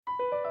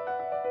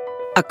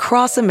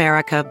Across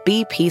America,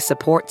 BP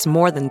supports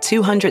more than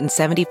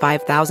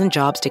 275,000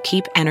 jobs to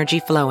keep energy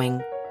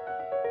flowing.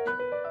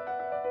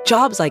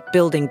 Jobs like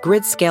building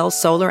grid-scale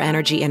solar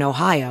energy in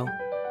Ohio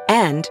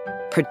and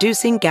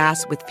producing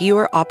gas with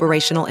fewer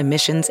operational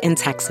emissions in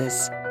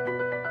Texas.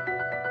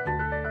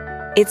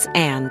 It's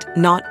and,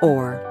 not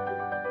or.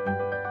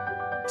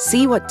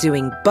 See what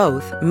doing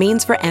both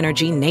means for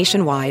energy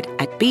nationwide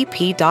at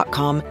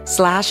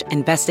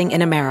bp.com/investing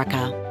in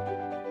America.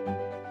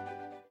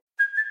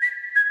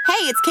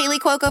 Hey, it's Kaylee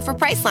Cuoco for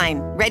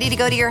Priceline. Ready to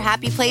go to your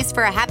happy place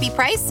for a happy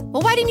price?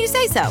 Well, why didn't you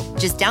say so?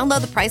 Just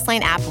download the Priceline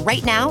app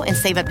right now and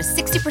save up to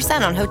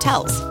 60% on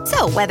hotels.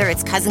 So whether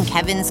it's Cousin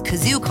Kevin's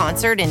Kazoo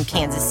Concert in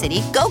Kansas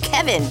City, go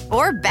Kevin,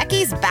 or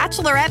Becky's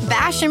Bachelorette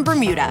Bash in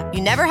Bermuda,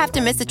 you never have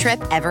to miss a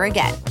trip ever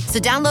again. So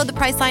download the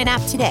Priceline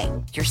app today.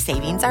 Your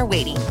savings are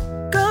waiting.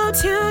 Go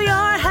to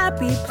your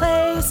happy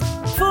place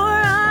for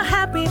a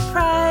happy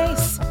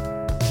price.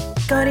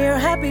 Go to your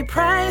happy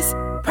price,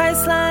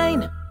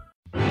 Priceline.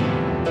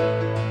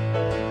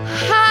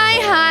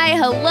 Hi,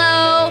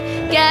 hello.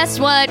 Guess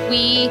what?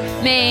 We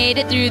made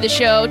it through the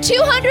show.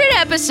 200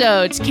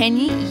 episodes. Can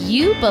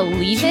you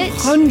believe it?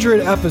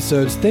 200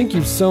 episodes. Thank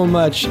you so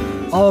much,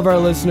 all of our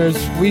listeners.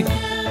 We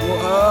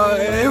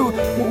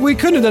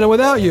couldn't have done it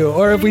without you.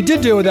 Or if we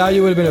did do it without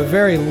you, it would have been a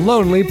very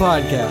lonely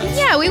podcast.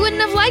 Yeah, we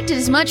wouldn't have liked it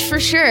as much for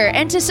sure.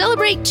 And to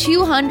celebrate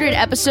 200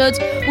 episodes,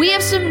 we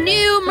have some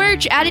new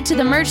merch added to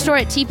the merch store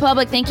at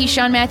TeePublic. Thank you,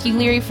 Sean Matthew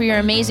Leary, for your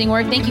amazing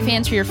work. Thank you,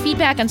 fans, for your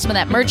feedback on some of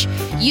that merch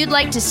you'd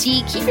like to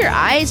see. Keep your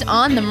eyes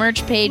on the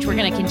merch page. We're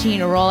going to continue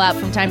to roll out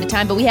from time to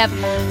time. But we have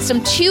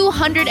some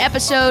 200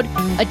 episode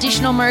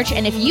additional merch.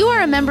 And if you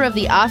are a member of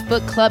the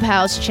Off-Book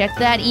Clubhouse, check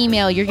that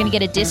email. You're going to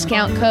get a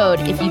discount code.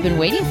 If you've been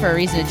waiting for a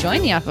reason to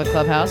join the Off-Book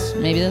Clubhouse,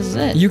 maybe this is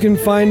it. You can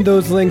find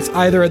those links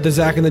either at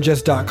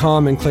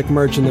thezachandthejess.com and click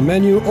merch in the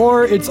menu,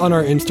 or it's on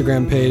our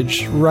Instagram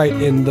page right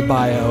in the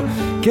bio.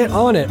 Get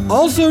on it.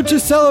 Also, to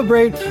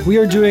celebrate, we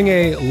are doing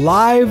a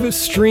live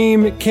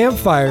stream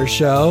campfire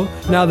show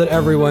now that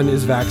everyone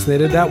is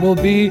vaccinated. That will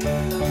be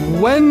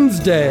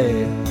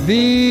Wednesday,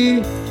 the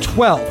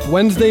 12th.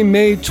 Wednesday,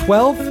 May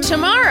 12th.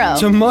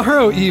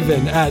 Tomorrow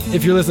even,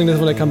 if you're listening to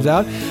this when it comes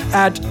out,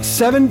 at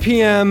 7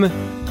 p.m.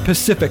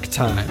 Pacific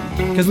time,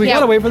 because we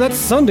gotta wait for that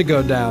sun to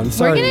go down.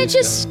 Sorry. We're gonna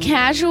just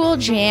casual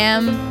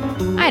jam.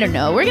 I don't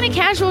know. We're gonna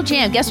casual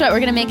jam. Guess what? We're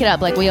gonna make it up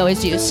like we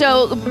always do.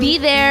 So be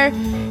there,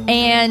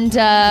 and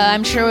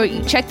I'm sure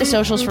check the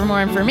socials for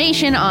more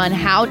information on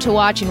how to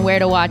watch and where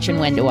to watch and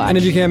when to watch. And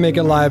if you can't make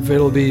it live,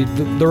 it'll be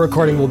the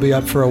recording will be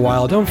up for a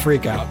while. Don't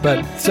freak out.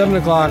 But 7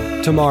 o'clock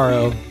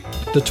tomorrow,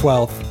 the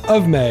 12th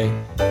of May,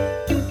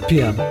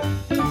 p.m.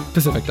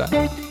 Pacific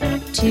time.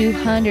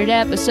 200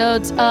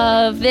 episodes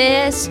of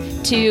this.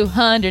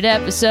 200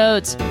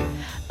 episodes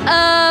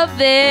of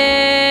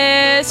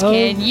this.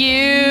 Can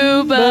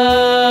you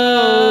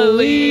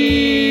believe?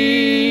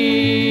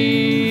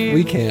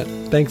 We can't.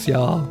 Thanks,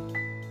 y'all.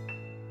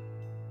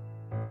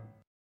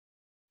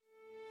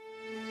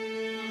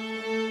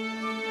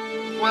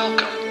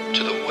 Welcome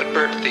to the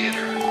Woodbird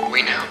Theater.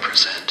 We now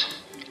present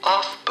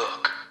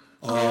Off-Book.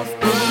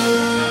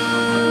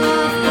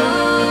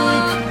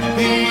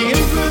 The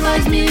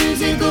improvised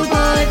musical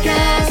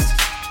podcast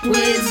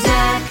with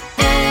Zach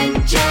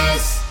and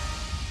Jess.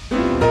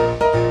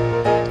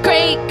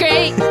 Great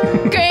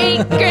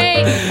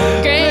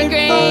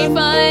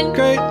fun.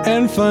 Great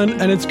and fun,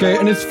 and it's great.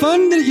 And it's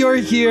fun that you're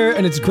here,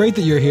 and it's great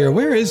that you're here.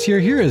 Where is here?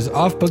 Here is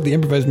Off-Book, the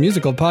improvised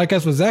musical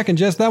podcast with Zach and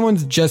Jess. That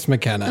one's Jess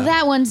McKenna.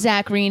 That one's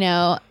Zach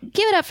Reno.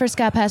 Give it up for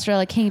Scott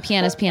Pastorella, king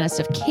pianist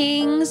of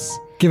kings.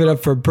 Give it up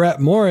for Brett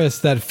Morris,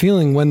 that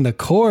feeling when the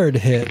chord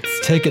hits.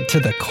 Take it to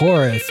the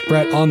chorus.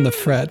 Brett on the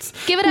frets.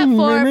 Give it up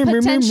for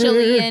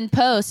potentially in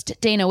post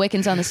Dana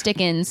Wickens on the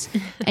Stickins.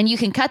 And you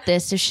can cut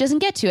this if she doesn't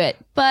get to it.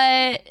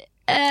 But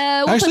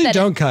actually,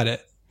 don't cut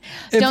it.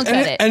 Don't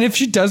cut it. And if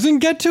she doesn't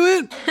get to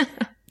it,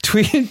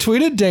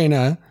 tweet at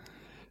Dana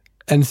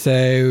and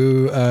say,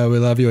 we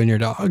love you and your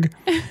dog.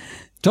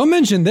 Don't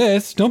mention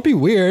this. Don't be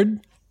weird.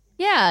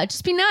 Yeah,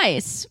 just be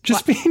nice.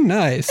 Just be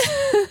nice.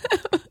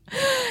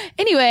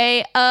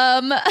 Anyway,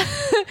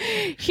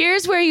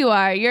 here's where you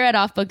are. You're at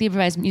Off-Book, the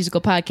improvised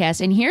musical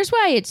podcast, and here's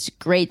why it's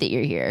great that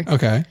you're here.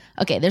 Okay,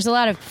 there's a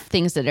lot of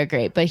things that are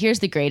great, but here's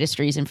the greatest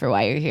reason for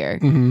why you're here.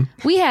 Mm-hmm.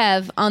 We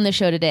have on the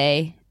show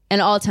today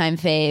an all-time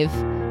fave.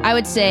 I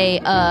would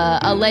say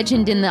a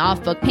legend in the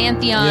Off-Book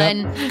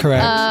pantheon. Yep,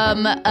 correct.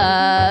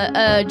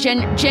 A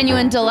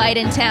genuine delight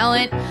and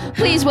talent.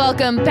 Please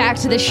welcome back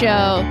to the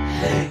show,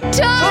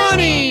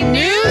 Tawny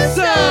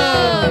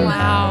Newsome!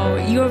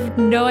 Wow, you have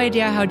no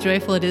idea how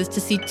joyful it is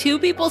to see two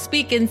people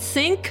speak in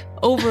sync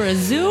over a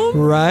Zoom.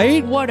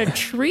 Right? What a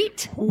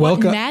treat. What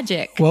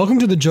magic. Welcome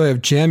to the joy of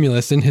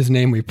Jamulus. In his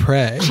name we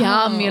pray.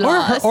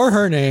 Jamulus. Or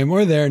her name,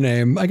 or their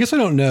name. I guess I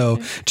don't know.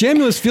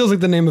 Jamulus feels like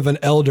the name of an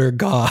elder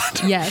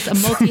god. Yes, a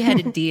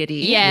multi-headed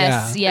deity.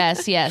 Yes.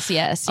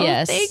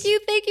 Oh,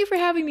 thank you for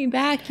having me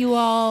back, you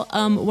all.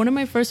 One of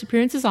my first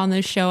appearances on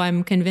this show,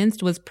 I'm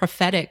convinced, was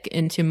prophetic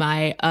into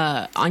my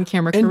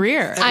on-camera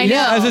career. I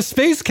know. As a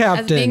space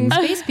captain. As being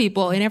space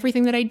people in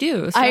everything that I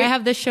do. So I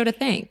have this show to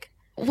thank.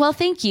 Well,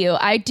 thank you.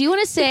 I do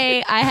want to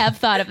say I have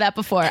thought of that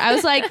before. I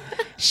was like,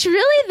 she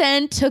really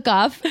then took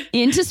off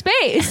into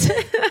space.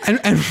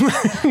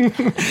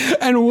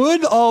 And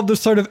would all the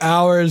sort of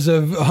hours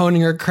of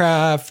honing her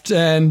craft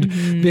and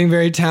being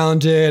very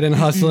talented and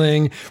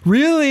hustling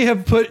really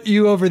have put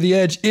you over the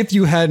edge if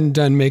you hadn't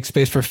done Make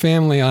Space for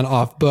Family on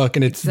Off Book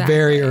in its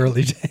very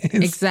early days?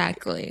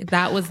 Exactly.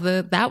 That was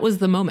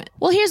the moment.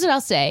 Well, here's what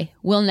I'll say.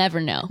 We'll never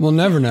know. We'll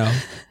never know.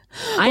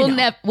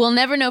 We'll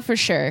never know for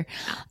sure.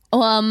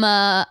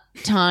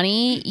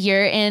 Tawny,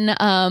 you're in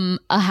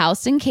a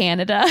house in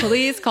Canada.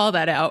 Please call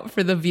that out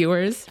for the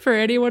viewers. For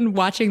anyone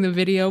watching the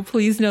video,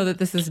 please know that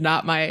this is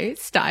not my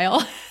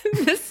style.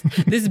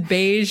 this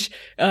beige,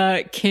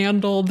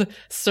 candled,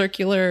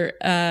 circular,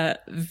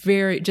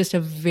 it's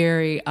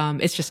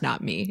just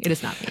not me. It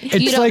is not me.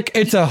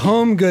 It's a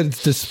home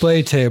goods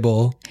display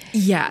table.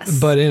 Yes.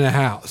 But in a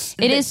house.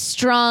 It is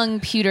strong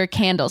pewter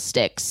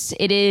candlesticks.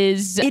 It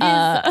is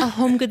a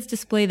home goods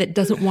display that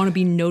doesn't want to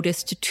be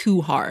noticed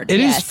too hard. It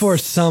is for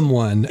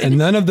someone, and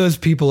none of those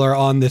people are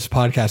on this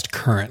podcast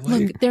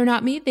currently. Look, they're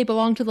not me. They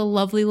belong to the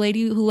lovely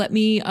lady who let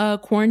me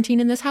quarantine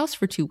in this house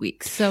for 2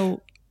 weeks.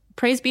 So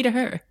praise be to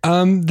her.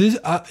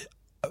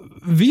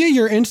 Via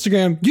your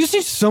Instagram, you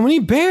see so many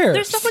bears.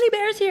 There's so many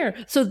bears here.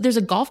 So there's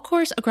a golf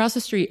course across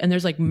the street, and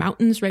there's like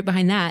mountains right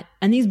behind that.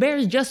 And these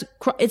bears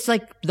it's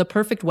like the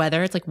perfect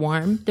weather. It's like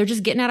warm. They're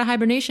just getting out of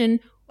hibernation,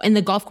 and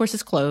the golf course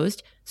is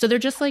closed. So they're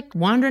just like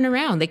wandering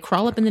around. They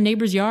crawl up in the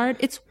neighbor's yard.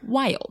 It's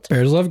wild.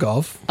 Bears love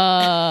golf.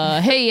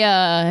 Hey,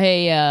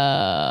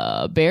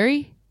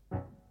 Barry?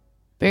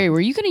 Barry,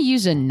 were you going to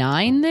use a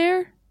 9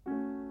 there?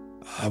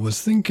 I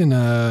was thinking,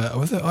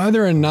 was it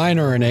either a 9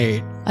 or an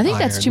 8? I think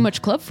that's too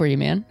much club for you,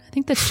 man. I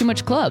think that's too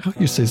much club. How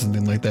can you say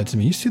something like that to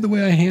me? You see the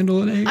way I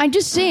handle an 8? I'm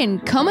just saying,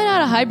 coming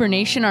out of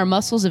hibernation, our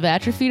muscles have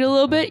atrophied a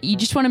little bit. You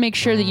just want to make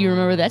sure that you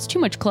remember that's too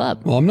much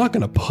club. Well, I'm not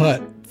going to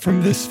putt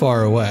from this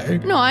far away.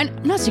 No, I'm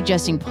not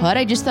suggesting putt.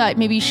 I just thought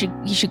maybe you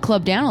should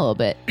club down a little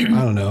bit. I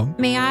don't know.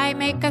 May I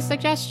make a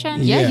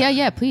suggestion?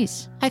 Yeah,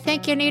 please. I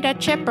think you need a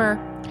chipper.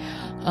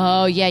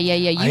 Oh, yeah.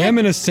 I am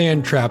in a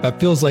sand trap. That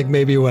feels like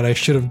maybe what I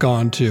should have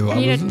gone to. You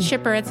need a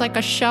chipper. It's like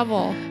a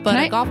shovel, but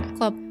a golf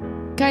club.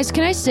 Guys,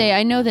 can I say,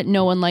 I know that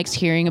no one likes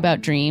hearing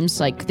about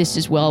dreams. Like, this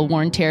is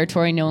well-worn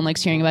territory. No one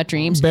likes hearing about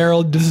dreams.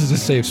 Beryl, this is a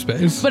safe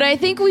space. But I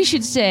think we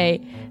should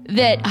say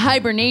that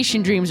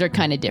hibernation dreams are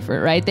kind of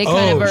different, right? They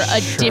kind of are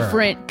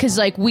different, because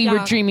like we were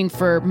dreaming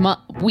for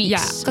weeks.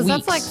 Yeah, because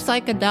that's like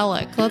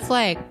psychedelic.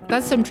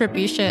 That's some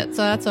trippy shit,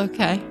 so that's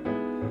okay.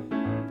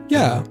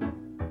 Yeah.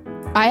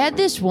 I had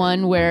this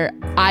one where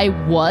I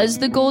was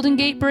the Golden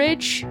Gate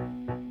Bridge.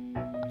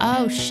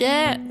 Oh,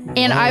 shit.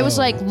 And I was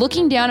like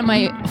looking down at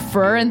my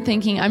fur and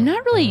thinking, I'm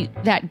not really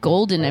that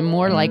golden. I'm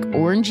more like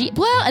orangey.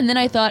 Well, and then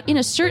I thought, in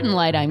a certain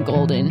light, I'm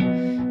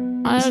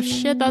golden. Oh,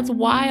 shit, that's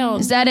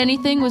wild. Is that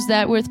anything? Was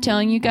that worth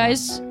telling you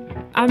guys?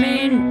 I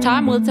mean,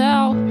 time will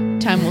tell.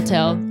 Time will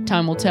tell.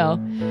 Time will tell.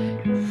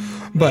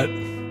 But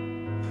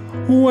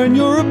when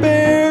you're a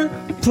bear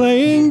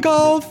playing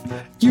golf,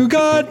 you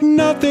got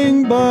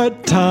nothing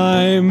but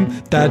time.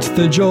 That's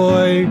the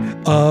joy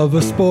of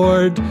a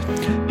sport.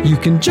 You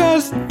can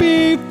just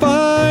be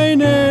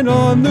fine and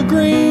on the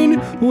green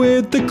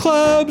with the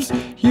clubs.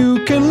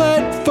 You can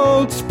let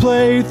folks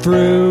play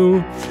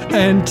through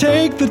and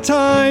take the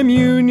time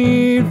you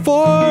need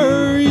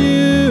for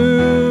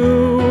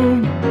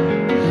you.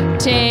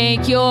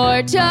 Take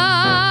your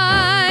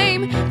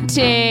time.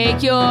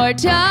 Take your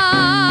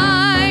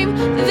time.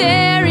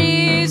 There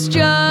is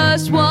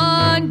just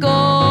one goal.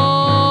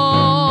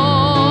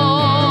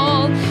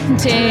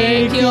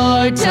 Take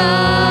your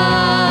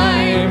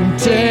time,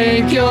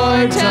 take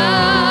your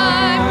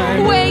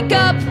time. Wake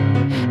up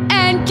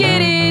and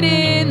get it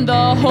in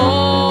the hole.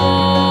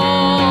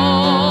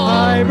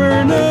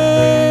 Hibernate.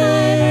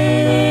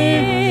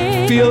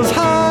 Feels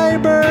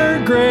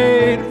hyper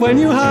great when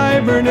you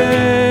hibernate.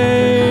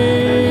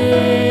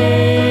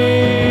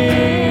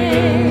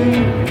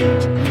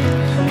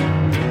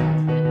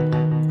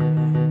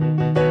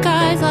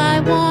 Guys, I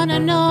wanna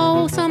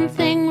know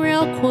something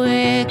real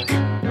quick.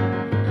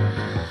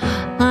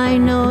 I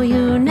know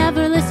you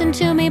never listen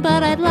to me,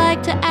 but I'd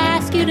like to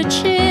ask you to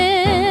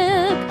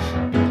chip.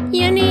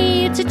 You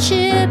need to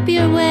chip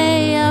your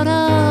way out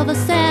of a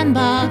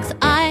sandbox.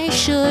 I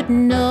should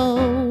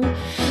know.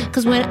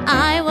 'Cause when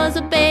I was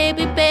a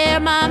baby bear,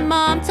 my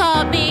mom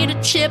taught me to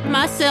chip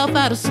myself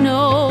out of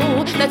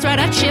snow. That's right,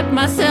 I chipped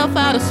myself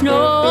out of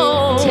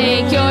snow.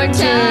 Take your time.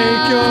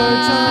 Take your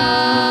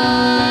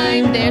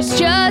time. There's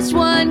just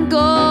one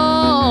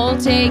goal.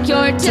 take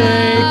your time.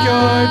 Take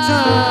your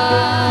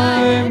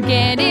time.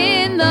 Get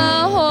in the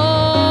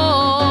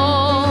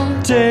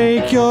hole.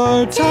 Take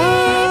your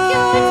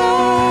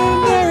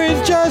time. There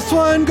is just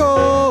one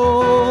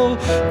goal.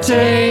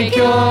 Take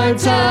your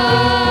time.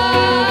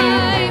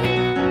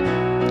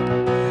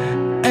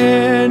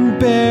 And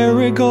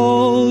bury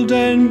gold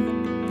and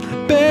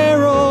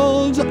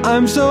barrels.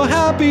 I'm so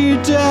happy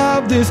to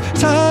have this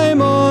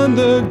time on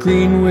the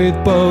green with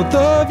both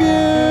of you.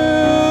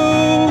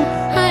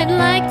 I'd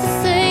like to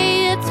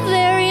say it's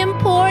very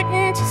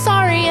important.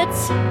 Sorry,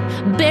 it's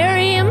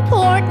very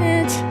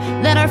important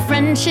that our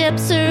friendship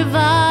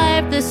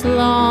survived this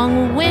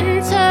long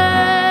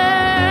winter.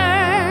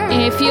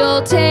 If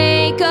you'll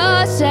take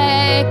a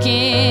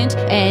second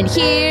and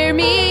hear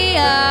me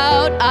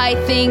out, I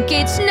think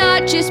it's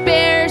not just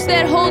bears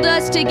that hold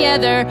us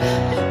together.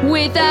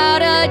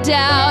 Without a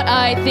doubt,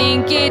 I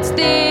think it's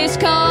this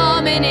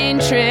common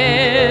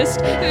interest,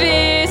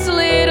 this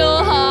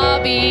little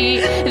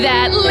hobby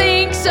that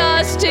links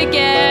us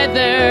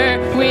together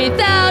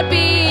without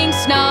being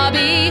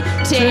snobby.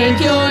 Take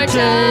your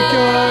time.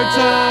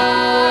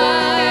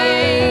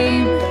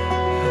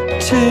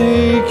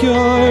 Take your time. Take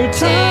your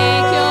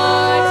time.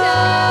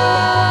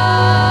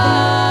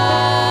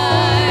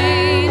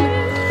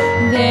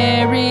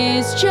 There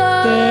is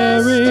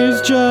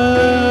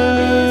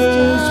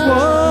just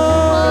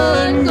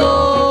one goal.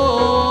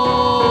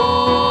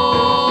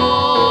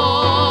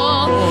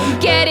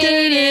 Get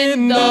it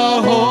in the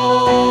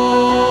hole.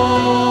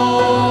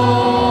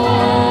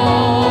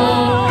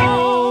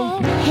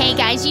 Hey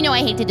guys, you know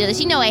I hate to do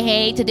this.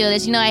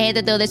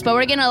 But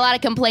we're getting a lot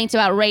of complaints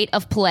about rate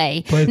of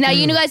play. Now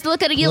you guys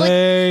look at it.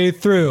 Play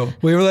through.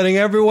 We were letting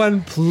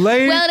everyone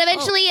play. Well, and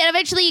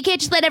eventually you can't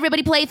just let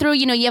everybody play through.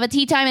 You have a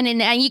tea time,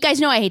 and you guys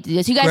know I hate to do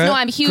this. You guys know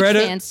I'm huge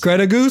fans.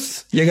 Greta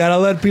Goose, you gotta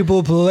let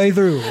people play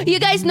through. You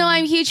guys know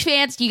I'm huge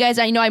fans. You guys,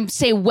 I know I'm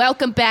saying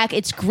welcome back.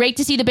 It's great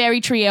to see the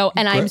Barry Trio,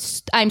 and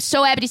I'm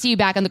so happy to see you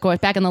back on the course,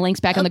 back on the links,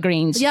 back on the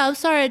greens. Yeah, I'm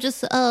sorry. I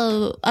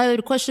had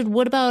a question.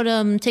 What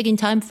about taking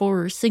time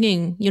for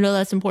singing?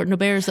 That's important to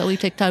bears that we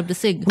take time to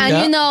sing.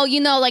 And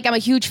like I'm a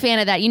huge fan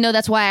of that.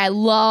 That's why I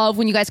love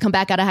when you guys come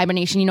back out of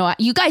hibernation.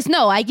 You guys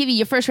know I give you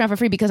your first round for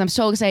free because I'm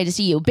so excited to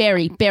see you.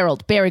 Barry,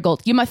 Barreled, Barry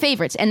Gold. You're my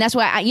favorites, and that's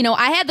why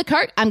I had the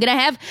cart. I'm gonna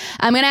have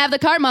the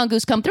cart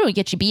mongoose come through and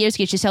get your beers,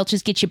 get your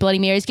seltzers, get your Bloody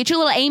Marys, get your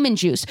little Amen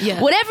juice,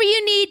 whatever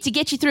you need to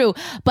get you through.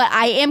 But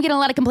I am getting a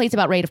lot of complaints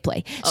about rate of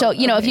play. So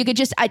if you could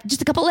just a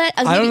couple of.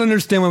 I don't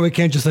understand why we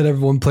can't just let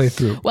everyone play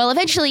through. Well,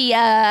 eventually,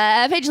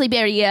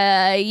 Barry,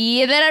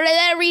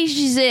 that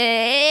reaches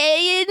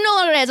no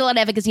longer has a lot of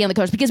efficacy on the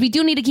course because we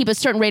do need to keep a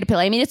certain rate of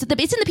play. I mean, it's in the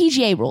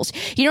PGA rules.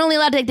 You're only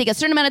allowed to take a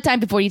certain amount of time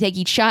before you take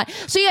each shot.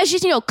 So you guys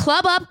just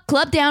club up,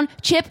 club down,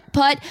 chip,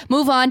 putt,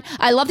 move on.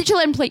 I love that you're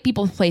letting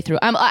people play through.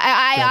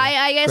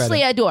 I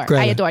honestly adore.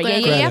 I adore.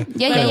 Yeah.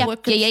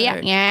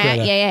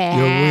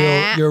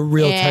 You're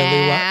real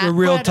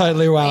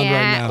tightly wound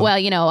right now.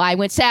 Well, I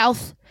went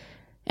south,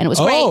 and it was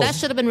great. That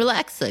should have been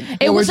relaxing.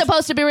 It was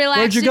supposed to be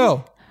relaxing. Where'd you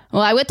go?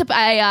 Well, I went to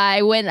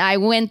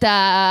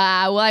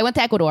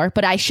Ecuador,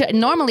 but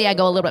normally I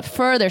go a little bit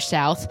further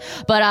south,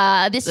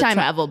 but this time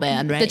the travel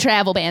ban, right? The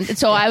travel ban. And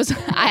so I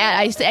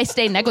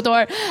stayed in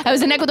Ecuador. I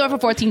was in Ecuador for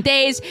 14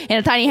 days in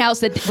a tiny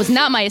house that was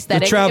not my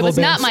aesthetic. It was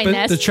not my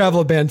nest. The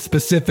travel ban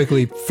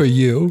specifically for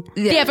you.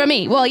 Yeah, for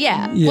me. Well,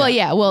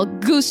 yeah. Well,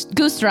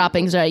 goose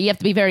droppings you have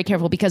to be very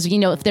careful because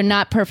if they're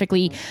not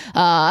perfectly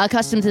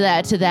accustomed to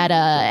that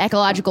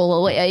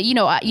ecological When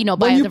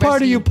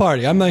you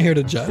party. I'm not here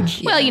to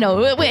judge. Well,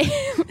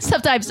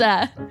 sometimes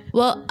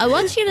Well, I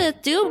want you to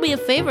do me a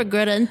favor,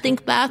 Greta, and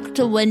think back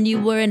to when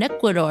you were in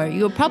Ecuador.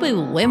 You were probably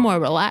way more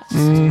relaxed.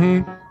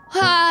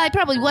 I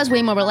probably was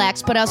way more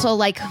relaxed, but also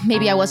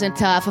maybe I wasn't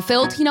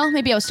fulfilled.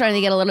 Maybe I was starting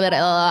to get a little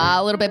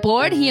bit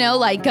bored.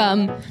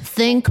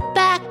 Think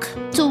back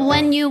to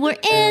when you were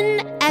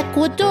in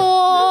Ecuador.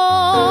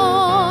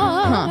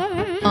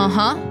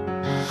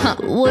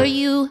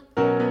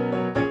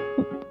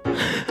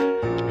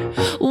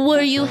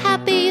 Were you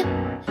happy?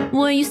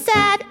 Were you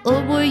sad,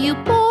 or were you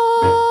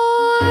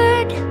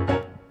bored?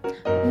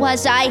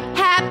 Was I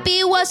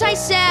happy? Was I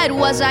sad?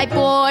 Was I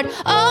bored?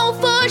 Oh,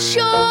 for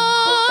sure.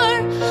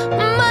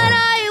 But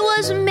I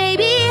was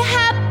maybe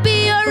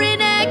happier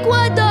in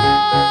Ecuador.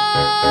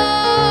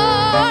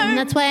 And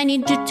that's why I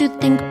need you to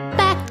think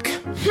back.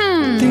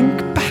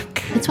 Think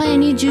back. That's why I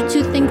need you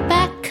to think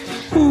back.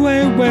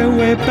 Way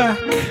back.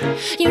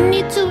 You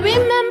need to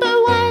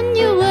remember when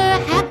you were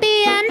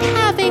happy and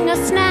having a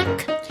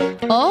snack.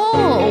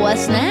 Oh, a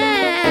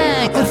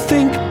snack.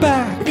 Think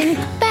back. Think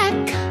back.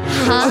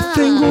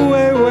 Think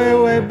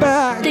way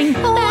back. Think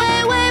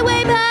back.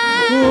 Way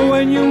back.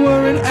 When you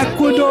were in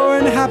Ecuador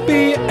and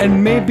happy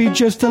and maybe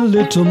just a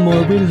little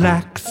more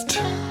relaxed.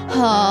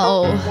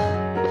 Oh.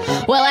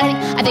 Well,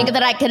 I think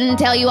that I can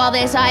tell you all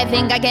this. I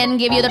think I can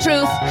give you the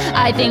truth.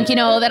 I think you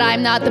know that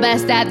I'm not the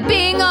best at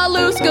being a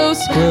loose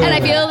goose. Good. And I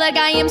feel like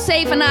I am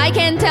safe and I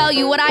can tell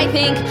you what I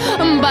think.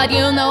 But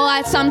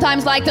I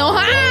sometimes like to be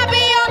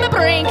on the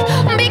brink.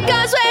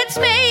 Because it's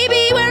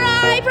maybe where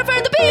I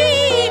prefer to be.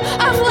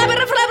 A flappity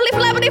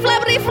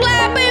really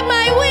flapping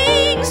my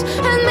wings.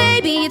 And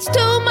maybe it's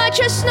too much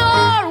a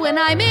snore when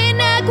I'm in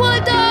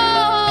Ecuador.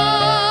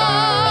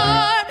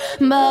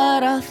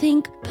 But I'll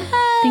think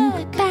back.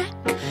 Think back.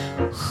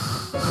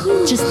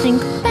 Just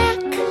think back.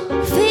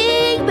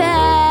 Think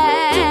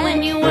back. To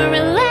when you were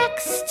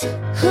relaxed.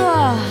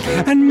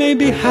 And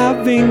maybe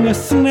having a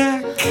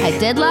snack. I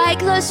did like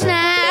the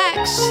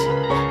snacks.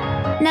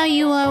 Now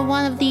you are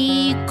one of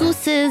the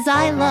gooses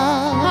I love.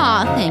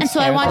 Aw, thanks, And so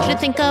I want you to Marigold.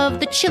 think of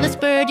the chillest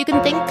bird you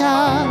can think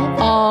of.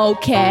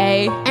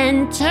 Okay.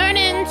 And turn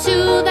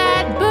into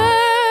that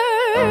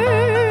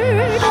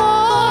bird.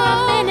 For a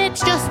minute,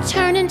 just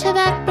turn into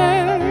that bird.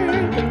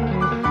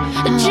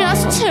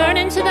 Just turn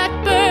into that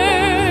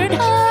bird.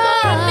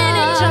 For a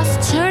minute,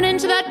 just turn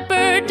into that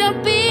bird.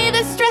 Don't be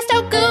the stressed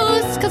out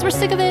goose, 'cause we're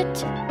sick of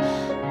it.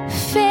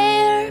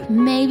 Fair,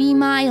 maybe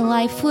my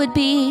life would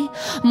be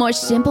more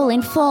simple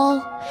and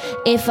full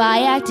if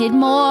I acted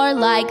more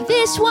like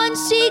this one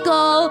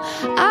seagull.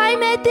 I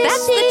met this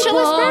That's the seagull.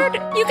 chillest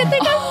bird you can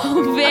think of.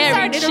 Oh, very I'm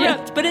sorry to chill.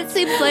 interrupt, but it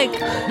seems like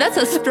that's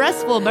a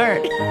stressful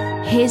bird.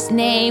 His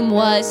name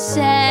was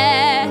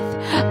Seth.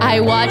 I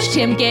watched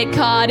him get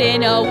caught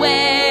in a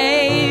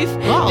wave.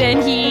 Wow.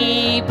 Then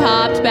he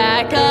popped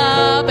back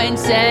up and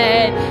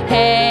said,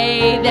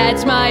 "Hey,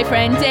 that's my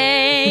friend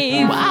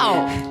Dave."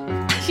 Wow.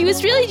 He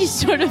was really just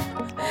sort of...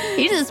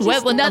 He just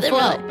went with the nothing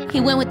flow. really. He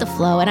went with the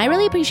flow, and I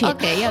really appreciate it.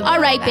 Okay, yeah, All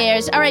right, that.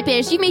 Bears. All right,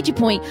 Bears. You made your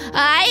point.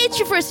 It's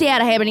your first day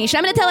out of hibernation.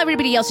 I'm going to tell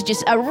everybody else to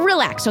just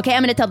relax, okay? I'm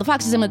going to tell the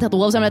foxes. I'm going to tell the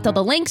wolves. I'm going to tell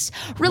the lynx.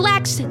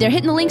 Relax. They're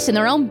hitting the lynx in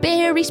their own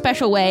very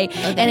special way.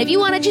 Okay. And if you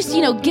want to just,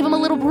 give them a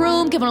little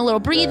room, give them a little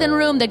breathing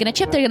room, they're going to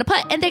chip, they're going to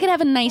putt, and they're going to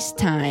have a nice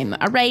time.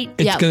 All right?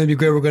 It's going to be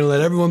great. We're going to let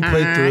everyone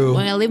play through.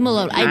 We're gonna leave them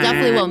alone. I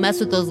definitely won't mess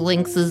with those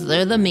lynxes.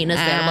 They're the meanest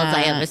animals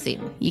I ever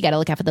seen. You got to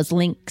look out for those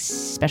lynx,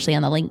 especially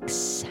on the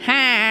lynx.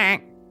 Ha!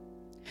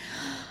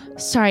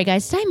 Sorry,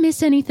 guys. Did I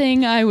miss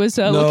anything? I was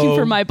looking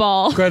for my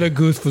ball. Greta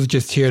Goose was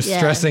just here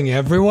stressing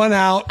everyone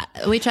out.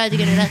 We tried to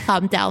get her to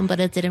calm down, but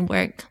it didn't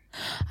work.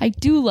 I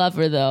do love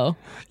her, though.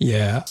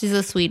 Yeah. She's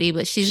a sweetie,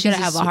 but she's gonna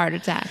have a heart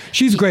attack.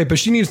 She's great, but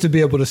she needs to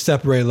be able to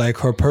separate like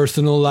her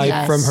personal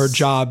life from her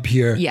job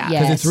here. Yeah.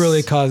 Because it's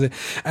really causing.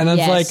 And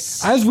it's like,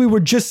 as we were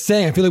just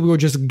saying, I feel like we were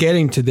just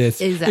getting to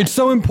this. Exactly. It's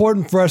so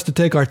important for us to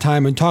take our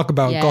time and talk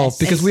about golf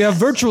because we have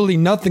virtually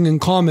nothing in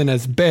common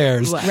as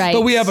bears, Right.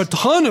 but we have a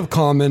ton of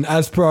common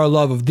as per our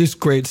love of this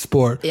great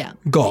sport,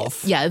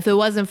 golf. Yeah, if it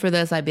wasn't for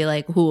this, I'd be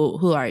like,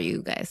 who are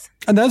you guys?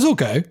 And that's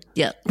okay.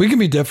 Yeah. We can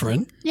be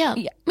different. Yeah.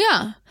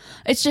 Yeah.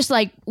 It's just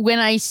like when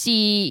I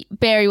see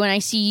Barry, when I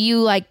see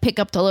you like pick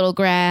up the little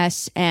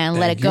grass and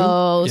let it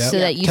go so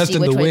that you see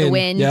which way the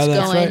wind's going.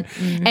 Right.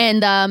 Mm-hmm.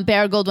 And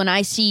Baragold, when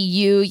I see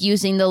you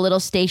using the little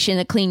station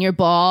to clean your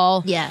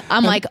ball,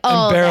 I'm like,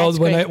 oh, and Beryl, that's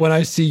great. when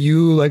I see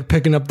you like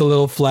picking up the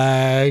little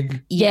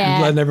flag,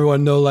 letting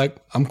everyone know like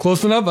I'm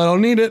close enough, I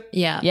don't need it.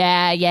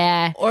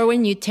 Yeah. Or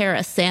when you tear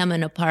a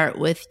salmon apart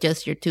with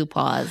just your two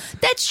paws.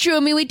 That's true. I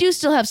mean, we do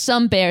still have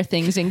some bear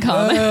things in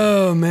common.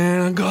 Oh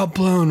man, I got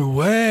blown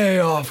way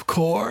off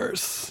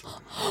course.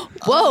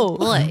 Whoa.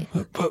 Boy.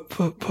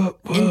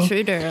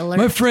 Intruder alert.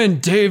 My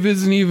friend Dave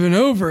isn't even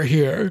over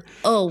here.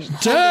 Oh,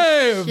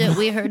 Dave! shit,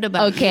 we heard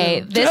about Okay,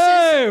 you.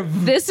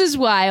 this is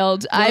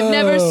wild. I've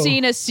never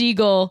seen a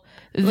seagull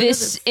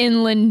this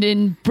inland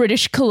in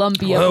British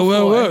Columbia before.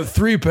 Whoa,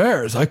 3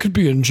 pairs. I could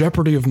be in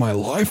jeopardy of my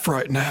life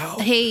right now.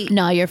 Hey,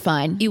 No, you're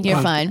fine.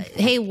 You're fine.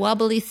 hey,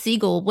 wobbly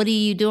seagull, what are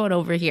you doing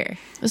over here?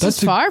 This is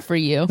far for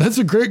you. That's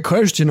a great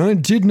question. I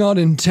did not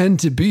intend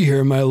to be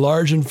here, my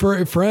large and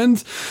furry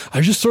friends. I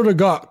just sort of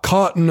got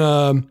caught in,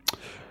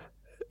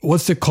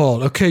 what's it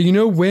called? Okay,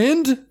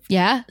 wind?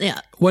 Yeah? Yeah.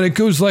 When it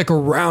goes like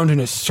around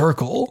in a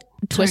circle.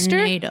 Twister?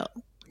 Tornado.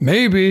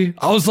 Maybe.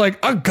 I was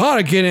like, I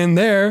gotta get in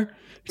there.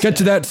 Get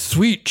to that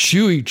sweet,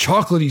 chewy,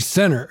 chocolatey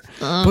center.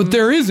 But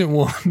there isn't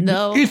one.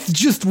 No. It's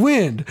just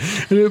wind.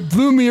 And it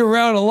blew me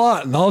around a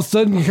lot. And all of a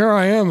sudden, here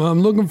I am.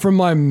 I'm looking for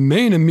my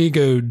main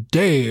amigo,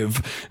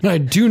 Dave. And I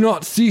do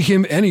not see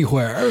him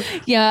anywhere.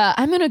 Yeah,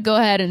 I'm going to go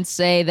ahead and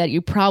say that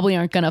you probably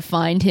aren't going to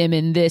find him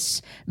in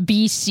this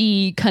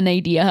BC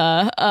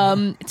Canada.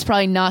 It's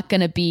probably not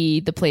going to be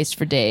the place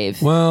for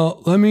Dave.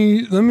 Well, let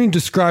me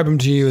describe him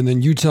to you, and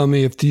then you tell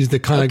me if he's the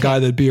kind of guy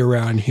that'd be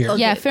around here.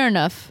 Yeah, fair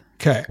enough.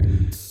 Okay.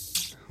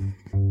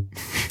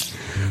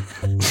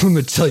 Let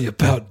me tell you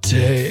about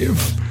Dave.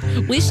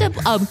 We should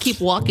keep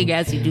walking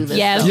as you do this.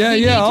 Yeah, though. we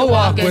need to I'll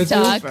walk and with you.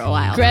 talk. For a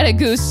while. Greta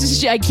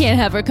Goose, I can't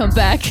have her come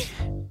back.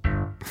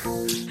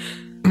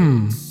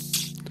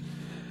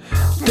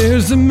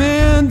 There's a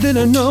man that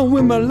I know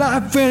in my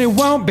life and he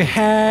won't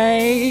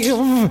behave.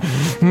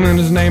 And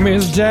his name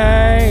is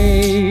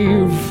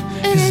Dave.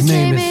 His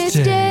name is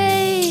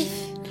Dave.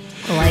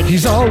 Like,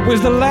 He's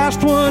always the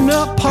last one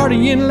up,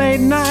 partying late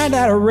night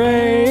at a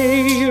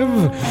rave.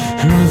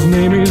 And his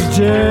name is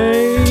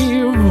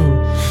Dave.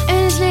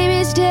 And his name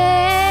is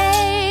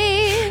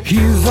Dave.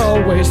 He's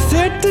always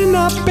sitting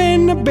up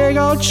in a big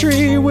old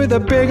tree with a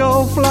big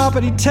old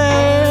floppity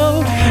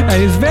tail.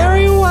 And he's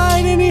very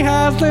white and he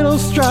has little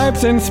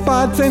stripes and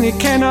spots and he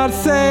cannot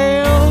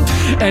sail.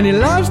 And he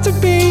loves to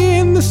be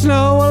in the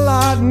snow a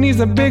lot, and he's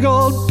a big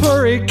old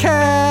purry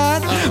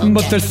cat.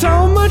 But there's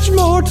so much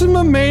more to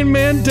my main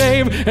man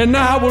Dave, and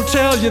I will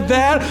tell you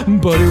that,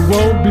 but he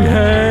won't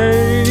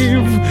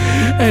behave.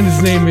 And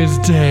his name is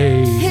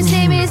Dave. His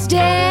name is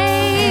Dave.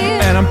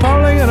 And I'm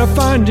probably gonna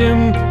find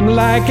him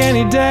like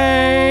any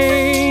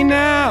day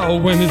now,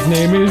 when his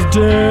name is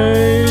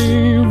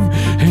Dave.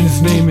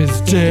 His name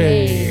is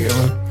Dave.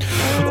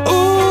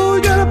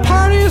 Ooh, gonna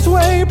party his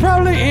way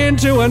probably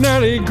into an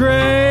early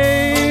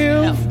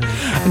grave.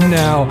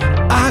 Now,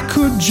 I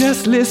could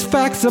just list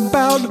facts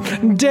about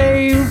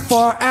Dave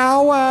for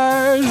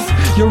hours.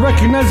 You'll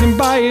recognize him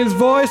by his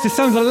voice. He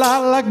sounds a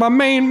lot like my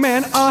main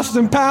man,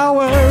 Austin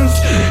Powers.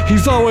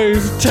 He's always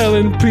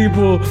telling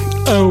people,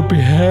 oh,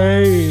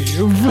 behave.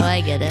 Oh,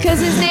 I get it. Because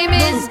his name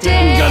is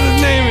Dave. Because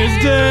his name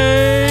is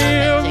Dave.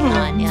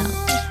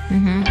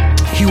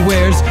 He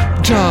wears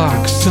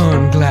dark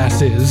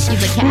sunglasses.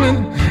 He's a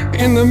cat.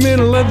 In the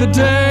middle of the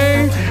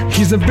day.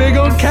 He's a big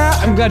old cat.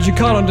 I'm glad you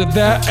caught onto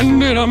that. And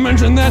did I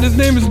mention that his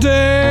name is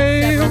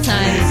Dave? Several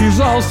times. He's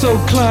also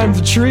climbed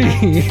the tree.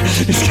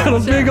 He's got a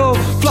big old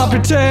floppy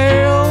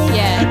tail.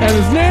 Yeah. And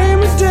his name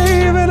is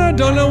Dave, and I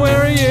don't know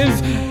where he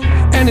is.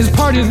 And his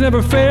parties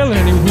never fail,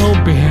 and he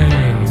won't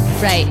behave.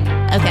 Right.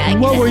 Okay, I get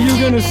What it. were you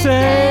gonna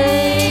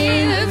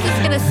say? I was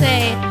just gonna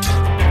say,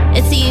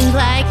 it seems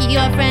like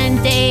your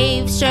friend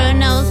Dave sure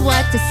knows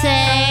what to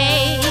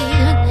say.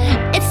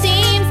 It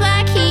seems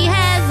like he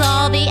has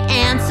all the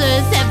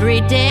answers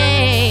every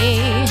day.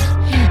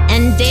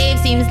 And Dave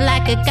seems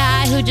like a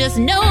guy who just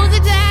knows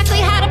exactly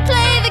how to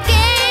play the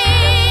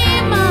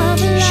game of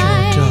life.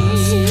 Sure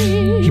does.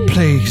 He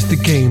plays the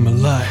game of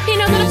life. He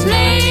knows how to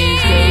play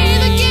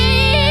the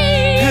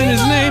game. And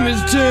his name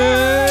is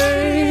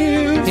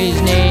Dave.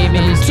 His name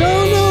is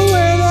Don't know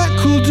where that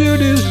cool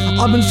dude is.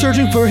 I've been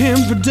searching for him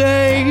for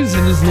days,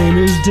 and his name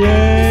is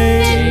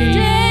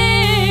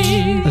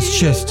Dave. That's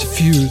just a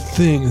few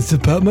things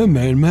about my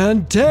main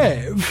man,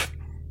 Dave.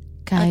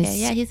 Guys, Okay,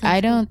 yeah, he sounds I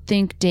don't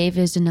think Dave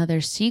is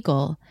another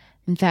seagull.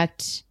 In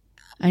fact,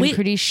 I'm We-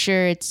 pretty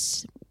sure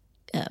it's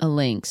a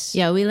lynx.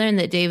 Yeah, we learned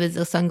that Dave is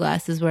the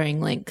sunglasses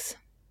wearing lynx.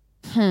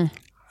 I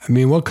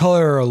mean, what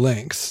color are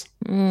lynx?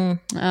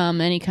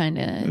 Any kind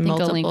of. I think a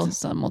Multiple. lynx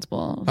is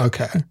multiple.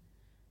 Okay.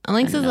 A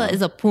lynx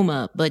is a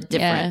puma, but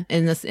different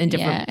in different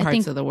Yeah, I parts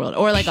think- of the world,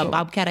 or like a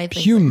bobcat. I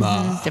think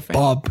Puma, different.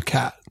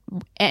 bobcat.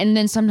 And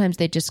then sometimes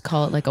they just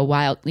call it like a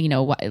wild,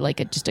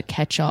 just a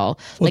catch-all.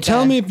 Well, like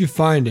tell me if you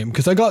find him,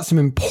 because I got some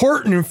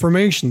important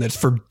information that's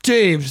for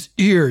Dave's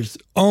ears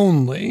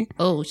only.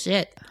 Oh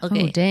shit. Oh,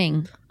 Okay.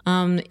 dang. Is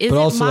But it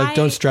also, my, like,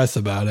 don't stress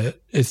about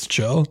it. It's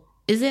chill.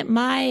 Is it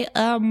my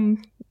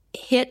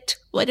hit?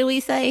 What do we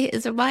say?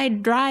 Is it my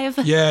drive?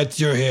 Yeah, it's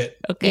your hit.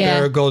 Okay. Yeah.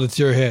 Marigold, it's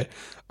your hit.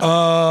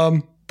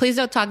 Please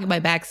don't talk in my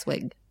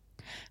backswing.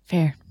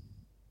 Fair.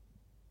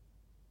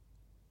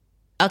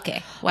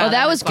 Okay. Wow,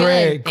 that was fun.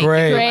 good.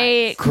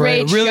 Great.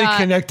 Great Really shot.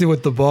 connected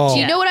with the ball.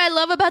 Do you know what I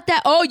love about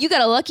that? Oh, you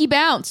got a lucky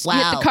bounce. You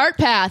hit Wow. the cart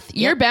path.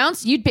 Your Yep.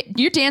 bounce.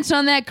 You're dancing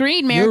on that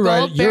green, You're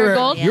Marigold. right.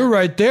 Marigold. You're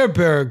right there,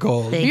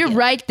 Marigold. Thank You're you.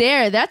 right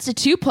there. That's a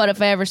 2-putt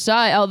if I ever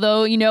saw it.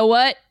 Although, you know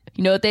what?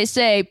 You know what they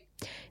say.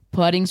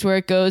 Putting's where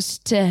it goes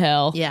to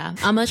hell. Yeah,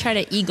 I'm gonna try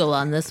to eagle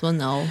on this one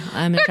though.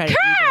 I'm gonna try to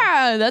eagle.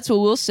 Ah, that's what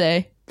we'll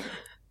say.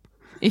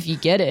 If you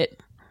get it.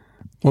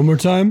 One more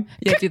time.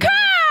 Yeah, do that.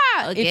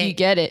 Ah, Okay. If you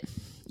get it.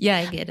 Yeah,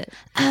 I get it.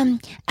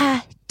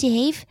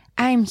 Dave,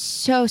 I'm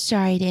so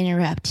sorry to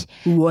interrupt.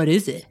 What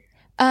is it?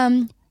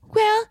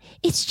 Well,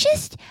 it's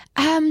just,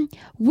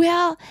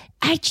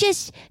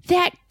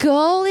 that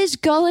gull is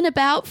gulling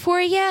about for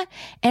you,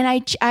 and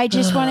I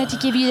just wanted to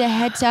give you the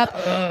heads up.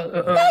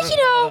 Well,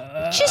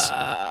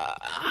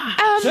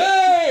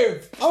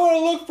 Dave, I want to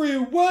look for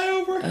you way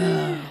over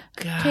here.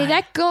 okay,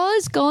 that gull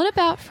is gulling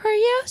about for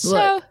you,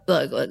 so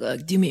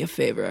Look. Do me a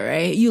favor, all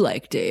right? You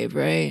like Dave,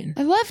 right?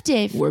 I love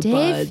Dave. We're Dave,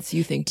 buds.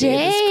 You think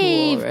Dave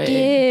is cool, right?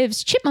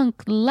 gives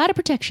Chipmunk a lot of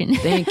protection.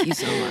 Thank you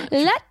so much.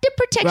 A lot of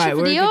protection Right, for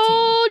we're a the good team.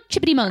 old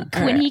Chippity Monk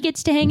when he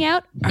gets to hang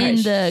out in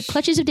right, the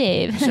clutches of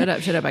Dave. Shut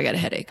up. I got a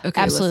headache. Okay,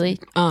 Absolutely.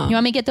 listen. You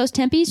want me to get those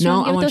tempies? You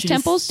No, want me I to get want those you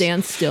temples? to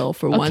stand still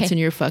for once in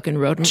your fucking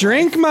road.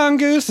 Drink,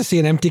 Mongoose. I see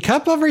an empty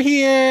cup over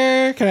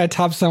here. Can I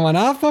top someone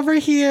off over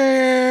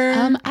here?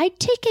 I'd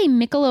take a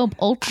Michelob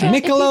Ultra. if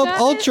you Michelob got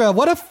it. Ultra.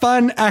 What a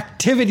fun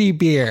activity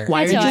beer.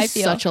 Why are That's you how I just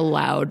feel. such a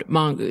loud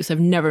mongoose? I've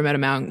never met a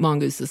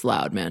mongoose this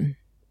loud, man.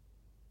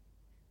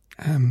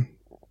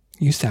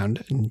 You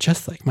sound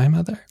just like my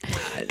mother.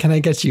 Can I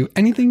get you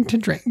anything to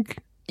drink?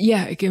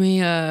 Yeah, give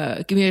me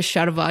a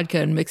shot of vodka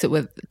and mix it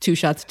with 2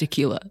 shots of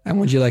tequila. And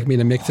would you like me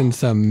to mix in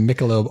some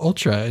Michelob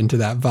Ultra into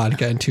that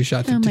vodka and 2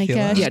 shots Oh of my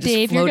tequila? gosh, Yeah, just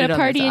Dave, you're float going it to on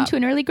the party top. into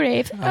an early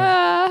grave.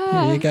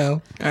 There you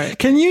go. All right.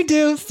 Can you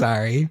do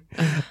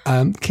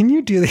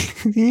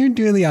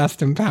the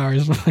Austin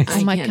Powers voice?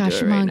 Oh my can't do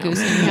gosh, it right now. Mongoose.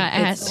 You got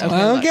ass.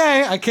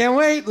 Okay, I can't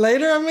wait.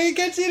 Later, I'm going to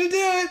get you to do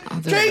it. do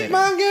it Drink, later.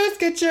 Mongoose.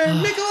 Get your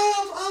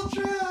Michelob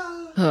Ultra.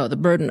 Oh, the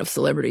burden of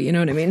celebrity. You know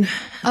what I mean?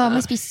 Oh, it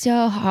must be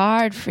so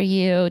hard for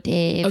you,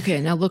 Dave. Okay,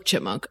 now look,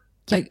 Chipmunk.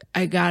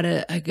 I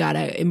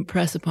gotta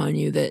impress upon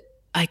you that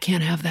I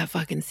can't have that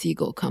fucking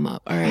seagull come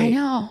up. All right. I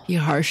know. He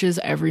harshes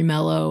every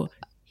mellow.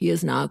 He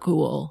is not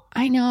cool.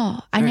 I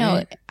know.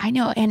 Right?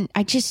 And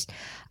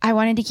I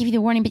wanted to give you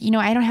the warning, but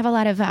I don't have a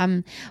lot of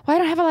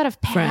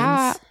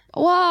Friends.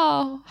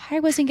 Whoa,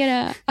 I wasn't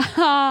gonna.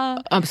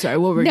 I'm sorry.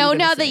 What were you gonna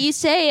now say? that you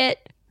say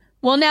it.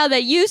 Well, now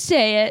that you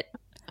say it,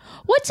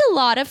 what's a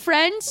lot of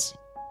friends?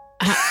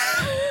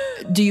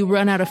 Do you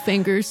run out of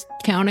fingers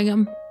counting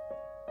them?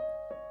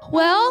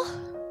 Well,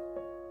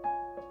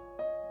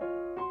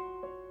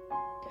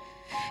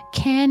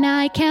 can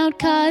I count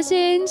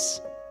cousins?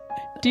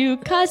 Do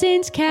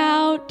cousins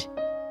count?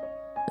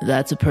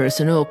 That's a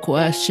personal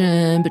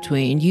question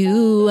between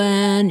you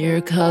and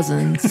your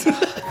cousins.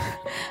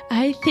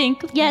 I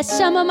think, yes,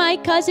 some of my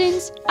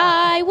cousins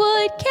I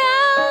would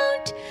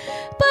count,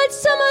 but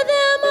some of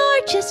them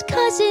are just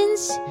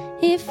cousins,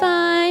 if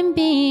I'm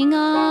being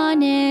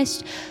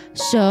honest.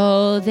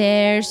 So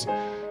there's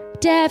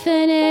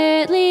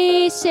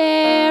definitely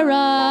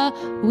Sarah.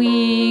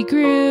 We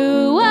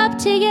grew up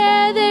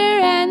together,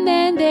 and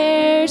then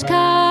there's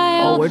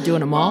Kyle. Oh, we're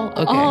doing them all?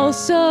 Okay.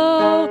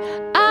 Also,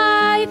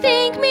 I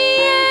think me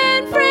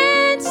and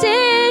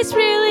Francis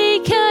really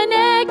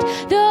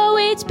connect, though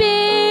it's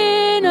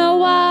been a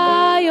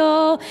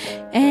while.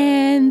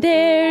 And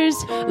there's...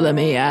 Let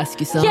me ask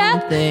you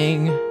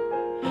something. Yeah.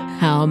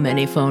 How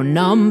many phone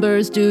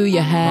numbers do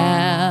you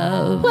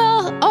have?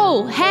 Well,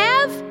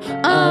 have?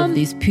 Of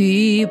these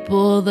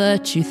people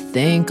that you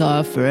think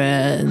are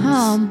friends.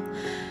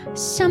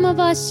 Some of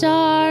us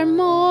are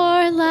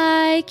more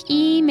like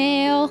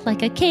email,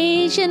 like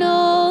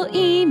occasional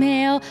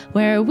email,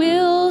 where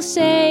we'll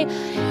say,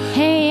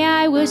 hey,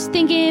 I was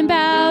thinking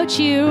about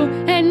you,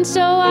 and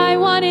so I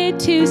wanted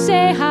to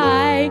say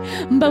hi,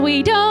 but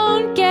we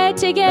don't get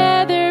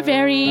together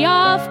very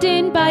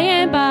often by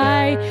and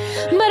by.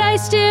 But I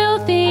still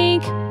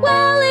think,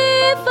 well,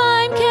 if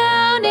I'm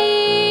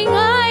counting,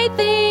 I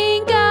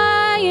think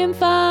I am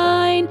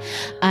fine.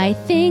 I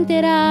think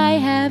that I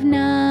have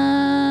 9.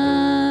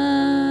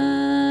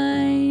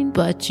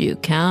 But you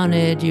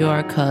counted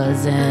your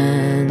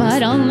cousins.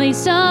 But only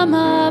some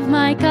of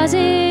my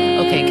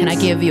cousins. Okay, can I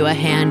give you a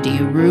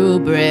handy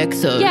rubric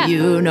so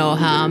you know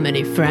how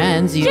many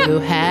friends you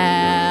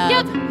have?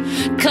 Yep.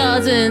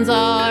 Cousins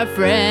are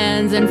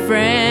friends, and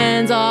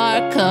friends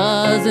are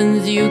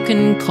cousins you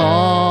can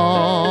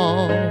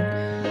call.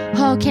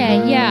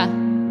 Okay, yeah.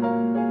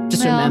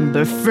 Just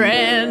remember,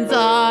 friends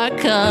are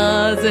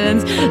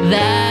cousins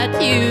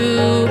that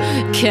you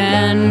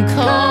can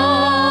call.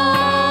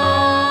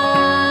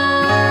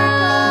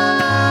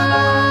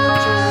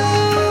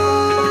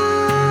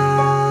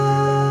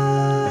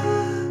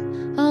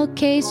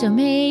 Okay, so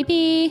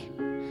maybe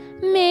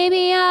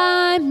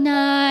I'm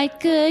not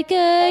good,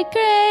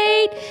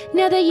 great.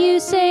 Now that you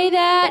say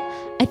that,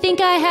 I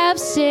think I have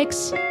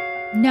 6,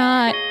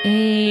 not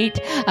 8.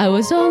 I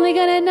was only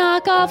gonna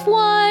knock off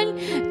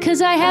 1,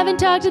 'cause I haven't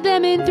talked to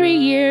them in 3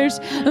 years.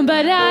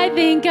 But I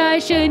think I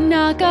should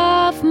knock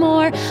off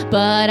more.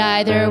 But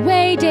either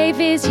way, Dave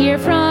is here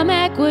from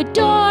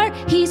Ecuador.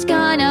 He's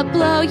gonna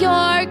blow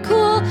your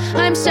cool.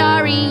 I'm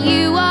sorry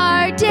you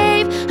are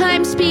Dave.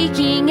 I'm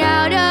speaking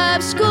out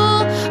of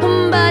school.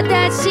 But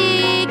that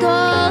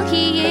seagull,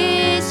 he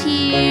is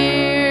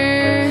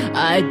here.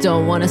 I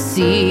don't want to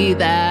see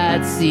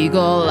that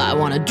seagull. I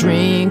want to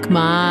drink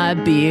my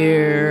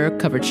beer.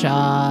 Covered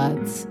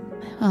shots.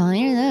 Oh,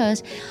 here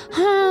those.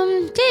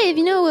 Dave,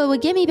 you know what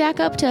would get me back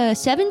up to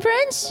 7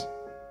 friends?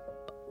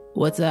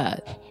 What's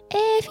that?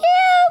 If you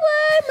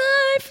were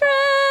my friend.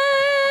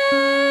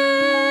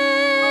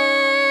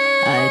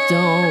 I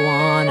don't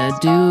want to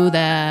do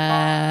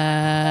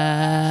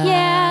that.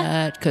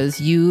 Yeah. 'Cause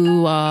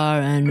you are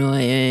annoying.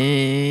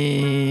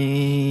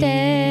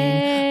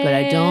 Dave, but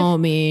I don't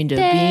mean to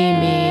be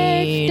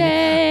mean.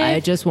 Dave, I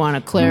just want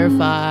to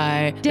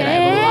clarify that I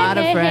have a lot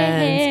of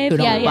friends who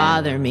don't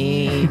bother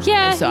me.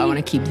 Yeah. And so I want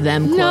to keep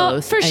them close.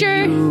 No, for and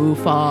sure. You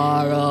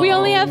far away. We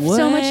only have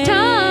so much time.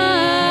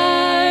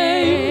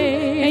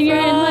 And you're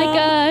in like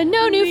a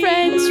no new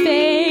friends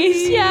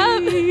phase.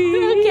 Yep.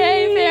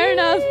 Okay, fair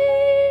enough.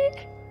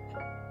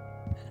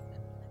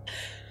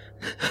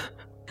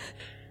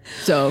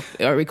 So,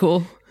 are we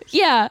cool?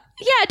 Yeah,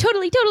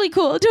 totally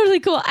cool. I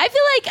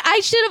feel like I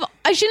shouldn't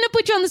have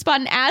put you on the spot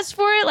and asked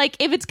for it. Like,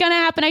 if it's gonna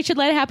happen, I should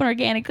let it happen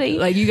organically.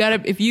 Like,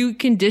 if you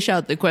can dish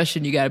out the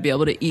question, you gotta be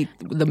able to eat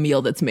the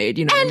meal that's made,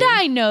 you know. And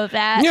I know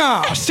that.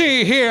 Yeah,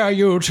 see here,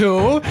 you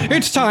two.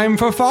 It's time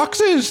for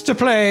foxes to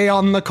play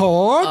on the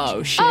court.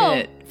 Oh,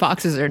 shit.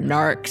 Foxes are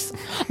narcs.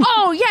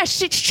 Oh,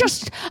 yes, it's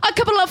just a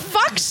couple of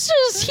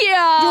foxes here.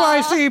 Do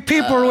I see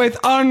people with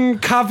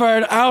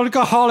uncovered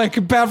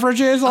alcoholic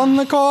beverages on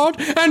the court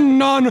and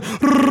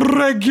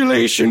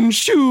non-regulation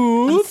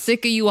shoes? I'm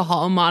sick of you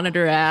hall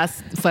monitor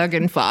ass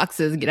fucking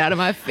foxes. Get out of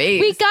my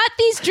face. We got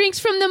these drinks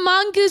from the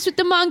mongoose with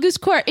the mongoose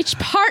court. It's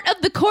part of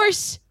the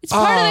course. It's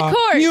part of the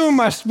course. You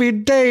must be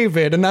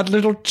David and that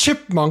little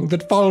chipmunk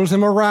that follows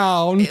him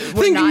around,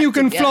 thinking you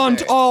can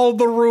flaunt all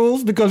the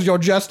rules because you're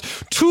just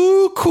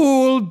two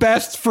cool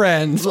best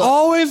friends,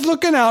 always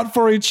looking out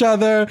for each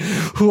other,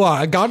 who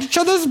got each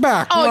other's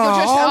back all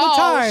the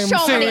time.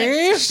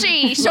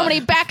 So many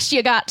backs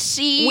you got,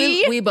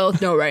 see? We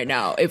both know right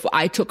now, if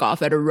I took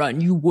off at a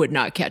run, you would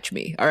not catch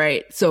me, all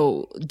right?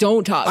 So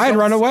don't talk. I'd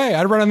run away.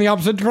 I'd run in the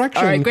opposite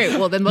direction. All right, great.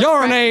 Well, then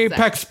you're an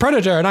apex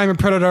predator, and I'm a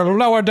predator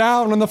lower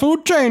down in the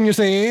food chain. You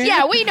see?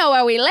 Yeah, we know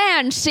where we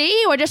land,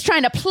 see? We're just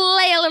trying to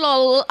play a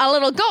little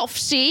golf,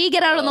 see?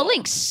 Get out on the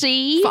links,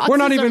 see? Foxes we're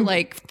not even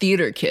like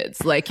theater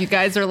kids. Like you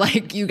guys are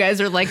like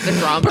the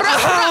drama.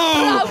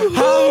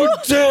 How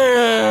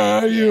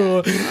dare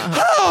you?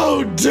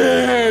 How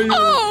dare you?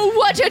 Oh,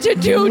 what a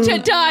to-do to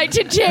die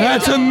today.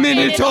 That's a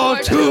minute or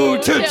two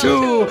to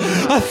do.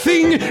 A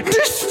thing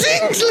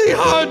distinctly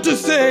hard to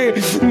say,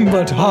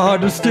 but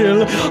harder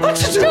still to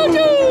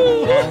do.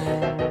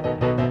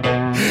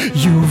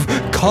 You've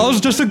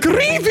caused us a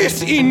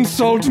grievous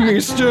insult,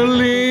 Mr.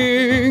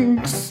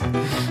 Lynx.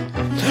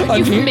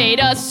 You've made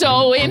us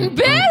so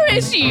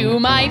embarrassed, you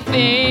might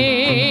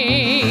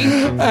think.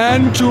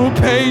 And to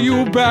pay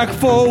you back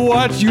for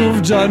what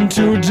you've done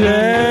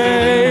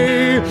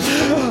today,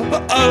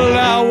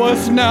 allow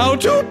us now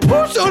to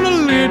put on a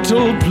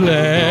little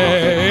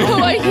play.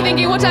 Oh, are you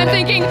thinking what I'm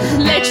thinking?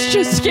 Let's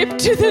just skip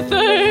to the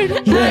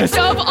third act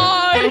of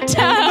our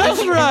town.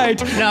 That's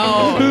right.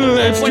 No.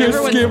 Let's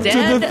just skip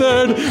to the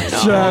third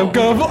act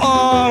of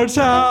our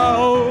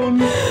town.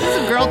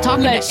 There's a girl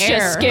talking Let's to air.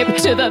 just skip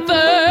to the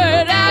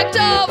third act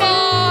of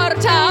our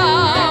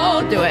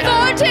town. Do it.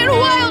 Thornton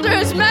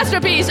Wilder's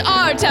masterpiece,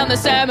 Our Town, the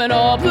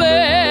seminal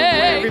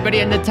play. Everybody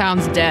in the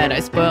town's dead. I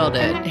spoiled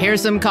it.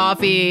 Here's some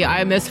coffee.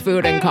 I miss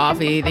food and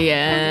coffee. The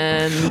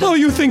end. Oh,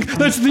 you think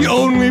that's the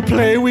only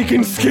play we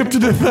can skip to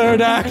the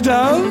third act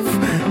of?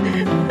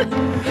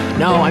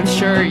 No, I'm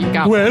sure you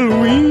got. Well,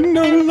 we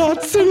know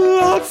lots and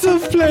lots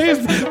of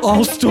plays,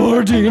 all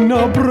stored in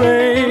our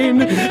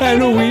brain,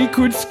 and we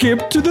could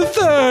skip to the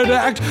third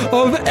act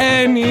of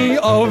any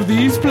of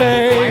these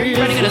plays.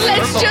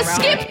 Let's just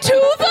skip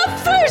to the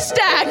first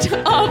act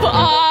of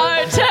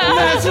our town.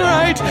 That's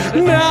right.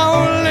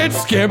 Now let's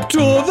skip to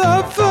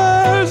the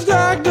first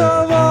act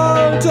of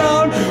our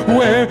town,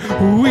 where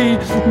we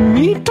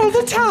meet all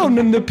the town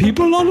and the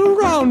people all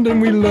around,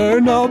 and we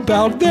learn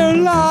about their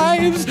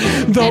lives.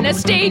 And a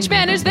stage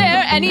man is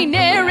there, and he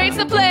narrates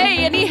the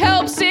play, and he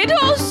helps it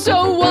oh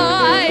so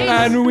wise.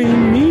 And we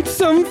meet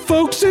some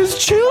folks as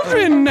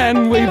children,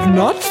 and we've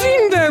not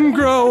seen them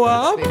grow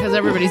up. Because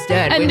everybody's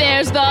dead. And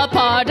there's the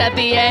part at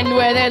the end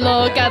where they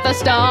look at the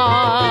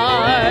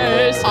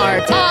stars. Our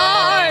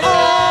town.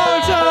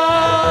 Our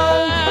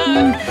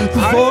town.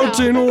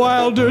 Thornton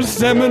Wilder's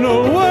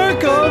seminal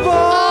work of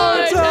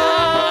our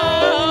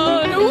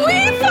town.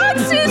 We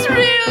foxes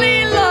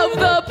really love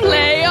the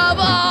play of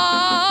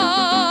art.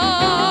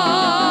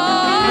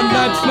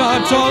 That's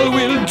not all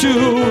we'll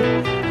do.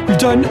 We've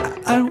done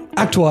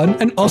Act 1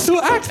 and also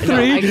Act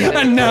 3,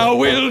 and now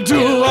we'll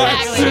do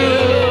Act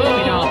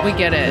 2. We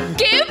get it.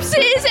 Gibbs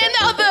is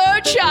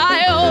another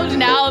child.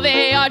 Now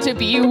they are to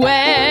be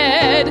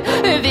wed.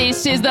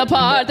 This is the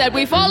part that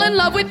we fall in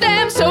love with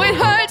them, so it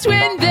hurts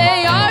when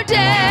they are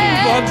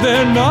dead. But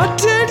they're not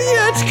dead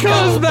yet,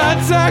 cause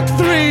that's Act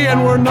 3,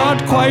 and we're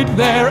not quite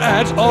there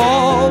at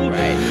all.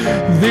 Right.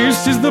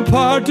 This is the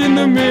part in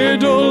the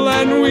middle,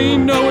 and we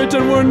know it,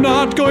 and we're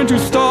not going to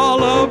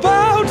stall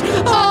about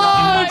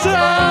our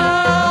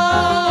town.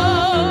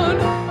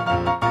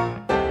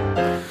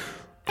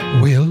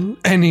 Will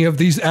any of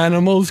these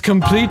animals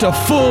complete a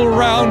full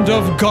round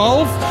of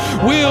golf?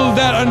 Will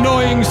that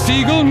annoying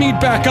seagull meet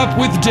back up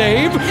with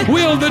Dave?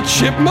 Will the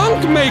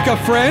chipmunk make a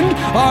friend?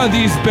 Are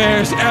these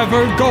bears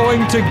ever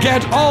going to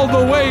get all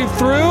the way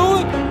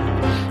through?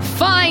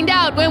 Find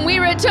out when we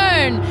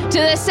return to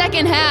the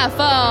second half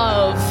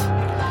of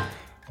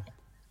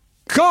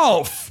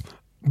Golf!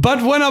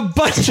 But when a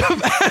bunch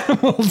of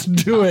animals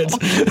do it.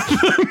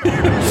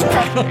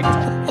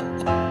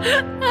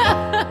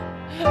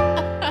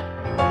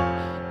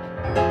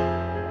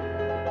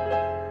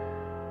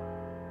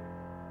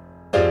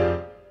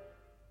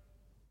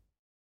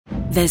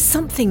 There's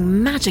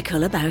something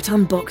magical about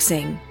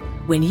unboxing.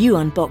 When you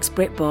unbox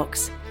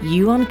BritBox,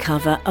 you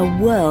uncover a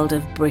world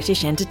of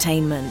British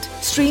entertainment.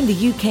 Stream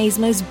the UK's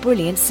most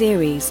brilliant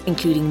series,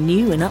 including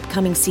new and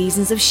upcoming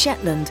seasons of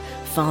Shetland,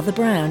 Father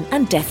Brown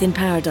and Death in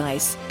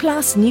Paradise.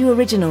 Plus new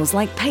originals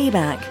like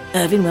Payback,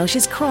 Irving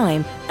Welsh's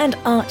Crime and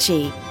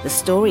Archie, the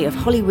story of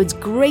Hollywood's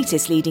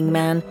greatest leading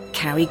man,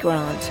 Cary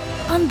Grant.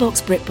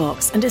 Unbox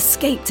BritBox and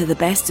escape to the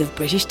best of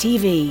British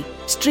TV.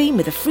 Stream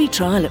with a free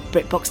trial at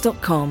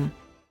BritBox.com.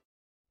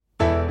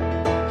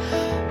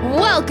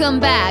 Welcome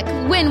back.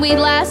 When we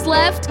last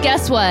left,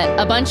 guess what?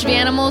 A bunch of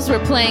animals were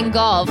playing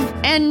golf.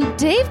 And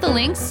Dave the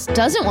Lynx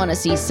doesn't want to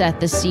see Seth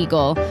the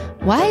Seagull.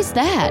 Why is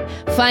that?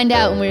 Find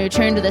out when we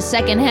return to the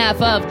second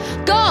half of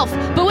Golf,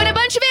 but when a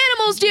bunch of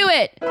animals do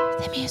it.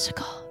 The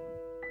musical.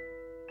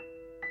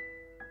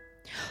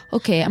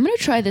 Okay, I'm going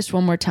to try this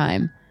one more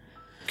time.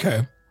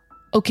 Okay.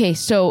 Okay,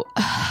 so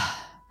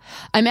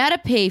I'm at a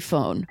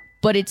payphone,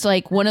 but it's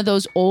like one of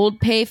those old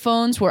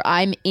payphones where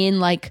I'm in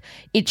like,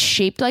 it's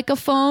shaped like a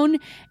phone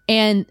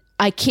and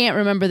I can't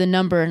remember the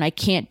number and I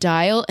can't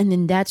dial. And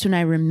then that's when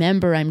I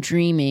remember I'm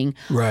dreaming,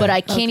 but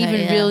I can't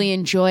even really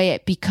enjoy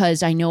it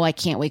because I know I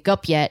can't wake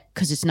up yet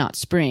because it's not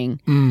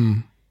spring.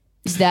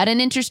 Is that an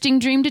interesting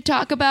dream to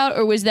talk about,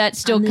 or was that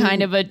still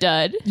kind of a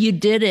dud? You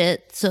did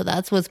it, so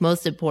that's what's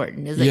most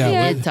important, is that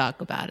you did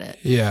talk about it.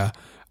 Yeah.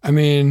 I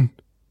mean,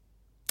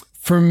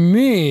 for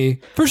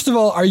me, first of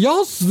all, are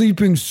y'all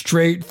sleeping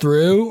straight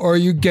through, or are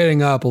you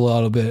getting up a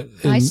little bit?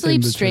 I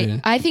sleep straight.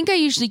 I think I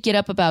usually get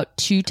up about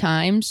 2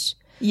 times.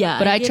 Yeah.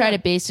 But I try to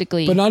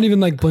basically... But not even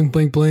like blink,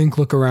 blink, blink,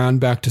 look around,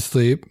 back to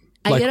sleep.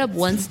 I get up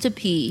once to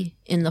pee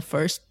in the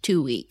first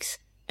 2 weeks.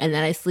 And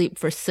then I sleep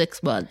for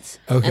 6 months.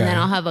 Okay. And then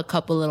I'll have a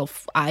couple little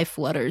eye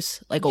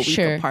flutters like a week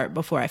apart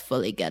before I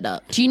fully get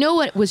up. Do you know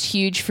what was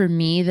huge for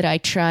me that I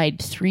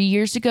tried 3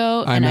 years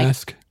ago? Eye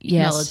mask?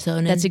 Yes.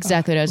 Melatonin. That's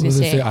exactly what I was going to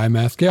say. Eye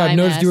mask. Yeah, I've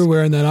noticed you were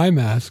wearing that eye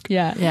mask.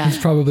 Yeah. It's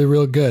probably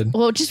real good.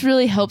 Well, it just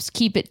really helps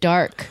keep it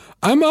dark.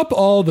 I'm up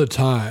all the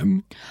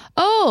time.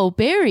 Oh,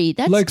 Barry,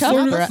 that's like, tough.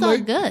 Sort of, That's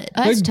not good. That's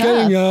like tough.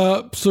 getting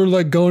up, sort of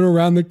like going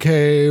around the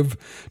cave,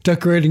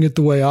 decorating it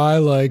the way I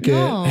like it,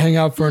 hang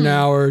out for an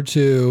hour or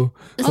two,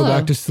 go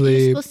back to You're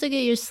sleep. supposed to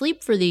get your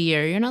sleep for the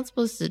year. You're not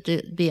supposed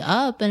to be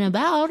up and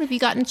about. Have you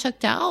gotten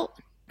checked out?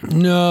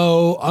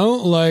 No, I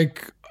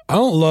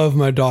don't love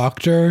my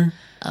doctor.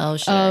 Oh,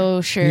 sure. Oh,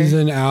 sure. He's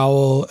an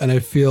owl, and I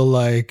feel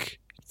like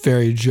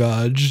very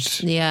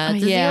judged. Yeah.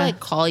 Does he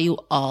like call you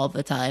all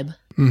the time?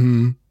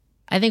 Mm-hmm.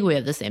 I think we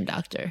have the same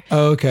doctor.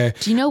 Oh, okay.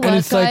 Do you know what, and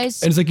it's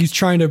guys? Like, it's like he's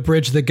trying to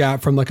bridge the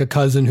gap from like a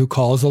cousin who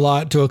calls a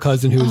lot to a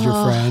cousin who's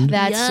your friend.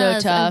 That's so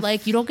tough. And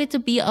like, you don't get to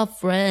be a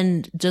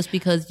friend just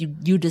because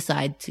you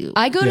decide to.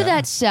 I go to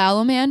that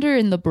salamander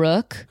in the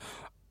brook.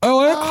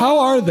 Oh, how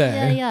are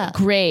they? Yeah.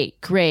 Great.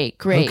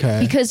 Okay.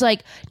 Because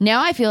like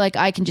now I feel like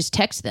I can just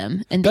text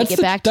them and they get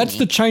back to me. That's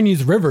the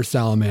Chinese river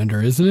salamander,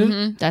 isn't it?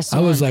 Mm-hmm, that's the I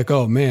was one. like,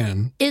 oh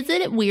man.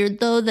 Isn't it weird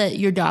though that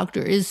your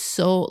doctor is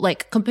so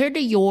like compared to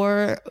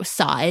your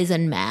size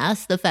and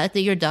mass, the fact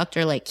that your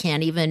doctor like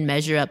can't even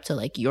measure up to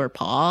like your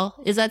paw?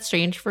 Is that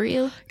strange for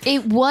you?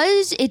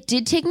 It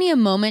did take me a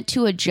moment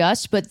to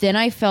adjust, but then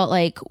I felt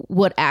like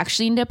what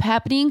actually ended up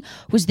happening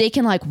was they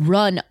can like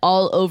run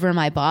all over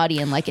my body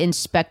and like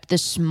inspect the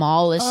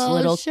smallest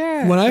little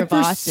When I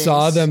first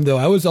saw them though,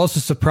 I was also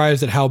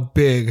surprised at how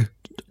big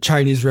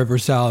Chinese river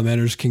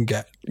salamanders can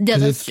get.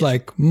 Because it's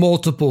like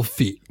multiple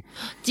feet.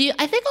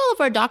 I think all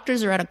of our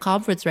doctors are at a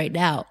conference right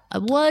now. I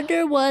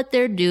wonder what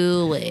they're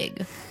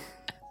doing.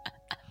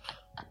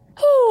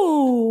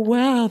 Oh,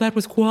 well, that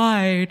was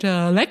quite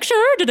a lecture.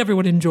 Did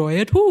everyone enjoy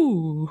it?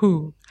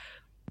 Ooh.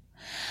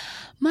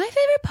 My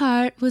favorite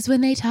part was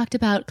when they talked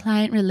about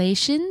client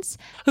relations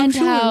and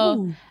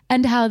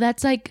how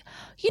that's like,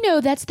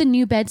 that's the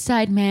new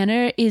bedside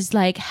manner is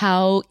like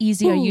how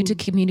easy are you to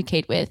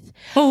communicate with?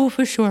 Oh,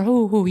 for sure.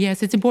 Oh,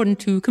 yes, it's important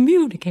to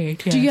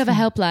communicate. Yes. Do you have a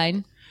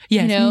helpline?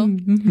 Yes.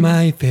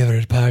 My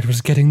favorite part was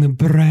getting the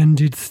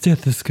branded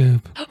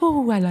stethoscope.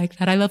 Oh, I like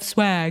that. I love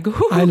swag.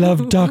 I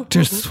love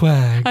Dr.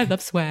 Swag. I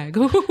love swag.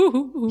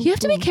 You have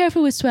to be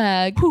careful with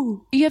swag.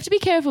 You have to be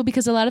careful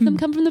because a lot of them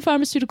come from the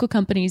pharmaceutical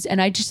companies,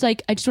 and I just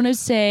want to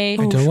say,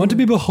 I don't want to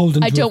be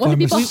beholden. I don't want to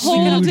be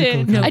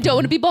beholden. No. I don't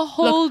want to be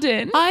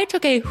beholden. Look, I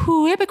took a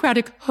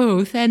Hippocratic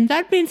oath, and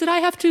that means that I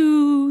have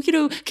to,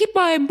 keep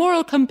my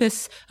moral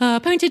compass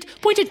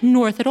pointed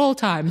north at all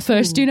times.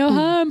 First, do no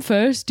harm.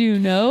 First, do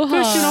no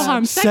harm. First, do no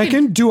harm.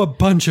 Second, do a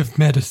bunch of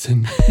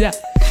medicine. Yeah.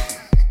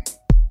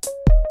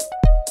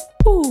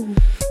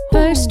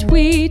 First,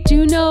 we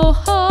do no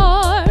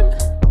harm.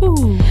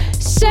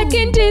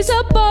 Second is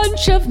a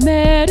bunch of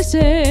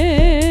medicine.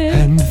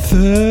 And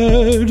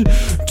third,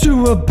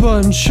 do a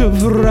bunch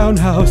of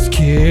roundhouse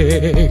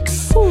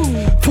kicks.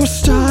 For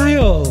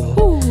style.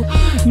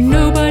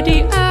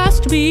 Nobody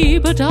asked me,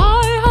 but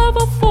I have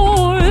a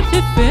fourth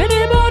if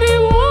anybody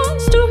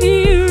wants to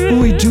hear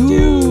it. We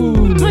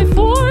do. My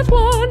fourth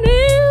one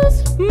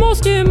is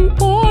most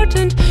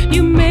important.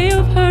 You may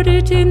have heard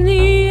it in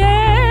the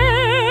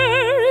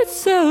air. It's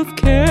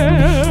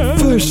self-care.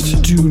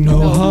 First, do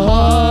no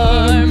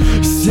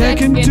harm.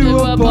 Second, do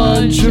a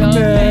bunch of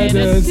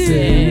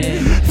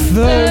medicine.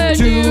 Third,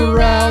 do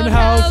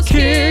roundhouse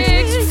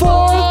kicks.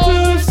 Fourth,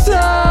 do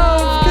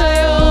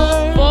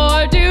self-care.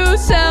 Four, do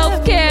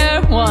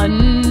self-care.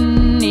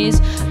 One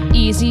is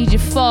easy to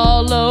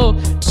follow.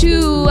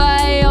 Two,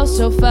 I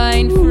also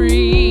find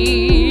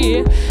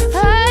free.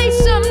 I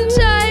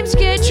sometimes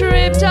get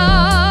tripped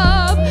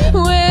up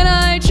when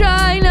I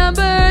try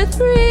number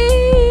 3.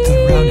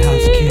 The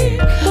roundhouse kick.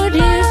 But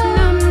is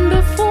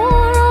number 4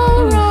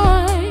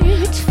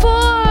 alright?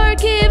 4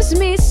 gives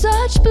me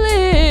such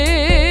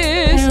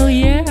bliss. Hell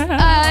yeah.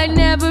 I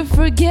never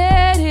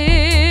forget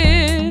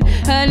it.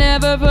 I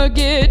never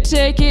forget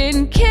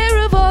taking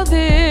care of all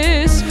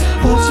this.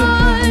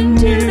 One,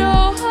 do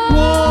no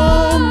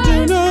harm.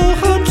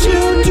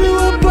 2, do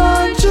a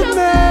bunch of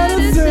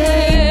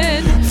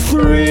medicine.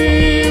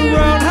 3,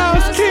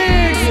 roundhouse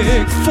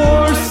kicks.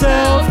 4,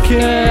 self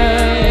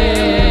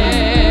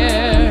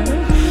self-care.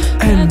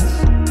 And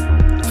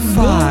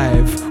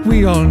 5,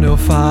 we all know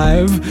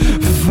 5.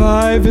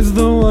 5 is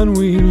the one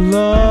we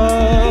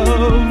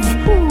love.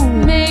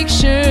 Make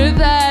sure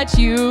that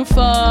you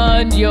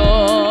fund your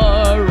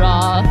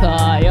Roth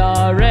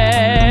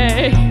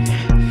IRA.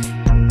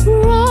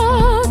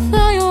 Roth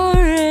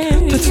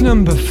IRA. That's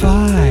number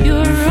 5.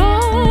 Your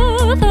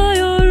Roth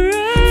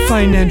IRA.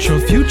 Financial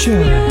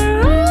future.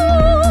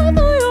 Roth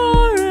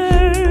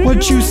IRA.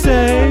 What'd you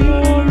say,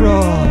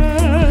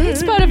 Roth?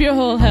 It's part of your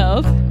whole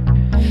health.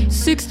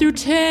 6 through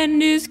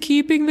 10 is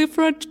keeping the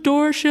front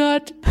door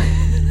shut.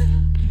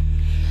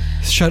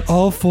 Shut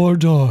all 4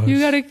 doors. You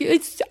gotta.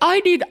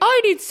 I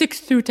need 6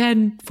 through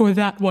 10 for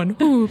that one.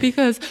 Ooh,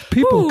 because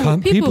People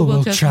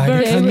will just try to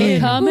burst come in.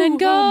 in. Come and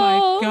go.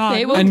 Oh my God.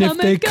 They will And come if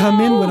they and come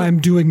go. in when I'm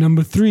doing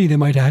number 3, they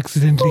might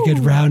accidentally get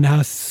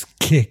roundhouse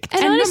kicked.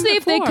 And And honestly, number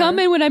if they 4. come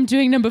in when I'm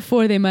doing number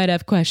 4, they might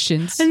have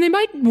questions. And they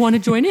might want to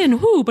join in.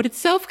 Ooh, but it's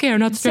self-care,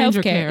 not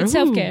stranger Self-care. care. It's Ooh.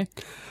 self-care.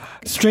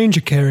 Stranger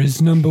care is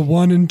number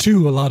 1 and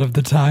 2 a lot of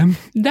the time.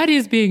 That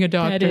is being a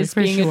doctor. That is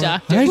for being sure. a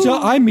doctor.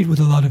 I meet with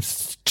a lot of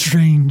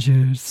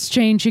strangers.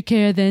 Stranger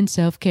care, then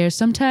self-care.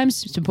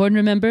 Sometimes it's important to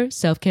remember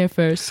self-care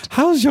first.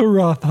 How's your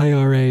Roth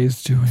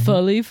IRAs doing?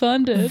 Fully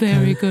funded.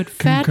 Very good.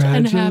 Fat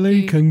and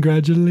happy.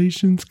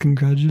 Congratulations.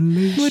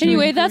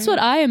 Anyway, that's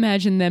what I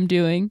imagine them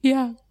doing.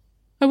 Yeah.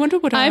 I wonder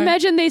what I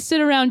imagine they sit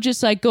around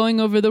just like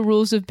going over the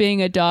rules of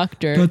being a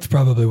doctor. That's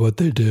probably what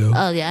they do.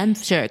 Oh yeah, I'm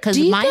sure. Because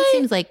Do you mine guys-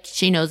 seems like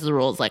she knows the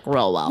rules like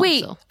real well.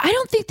 Wait, so. I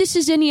don't think this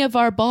is any of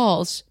our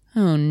balls.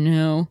 Oh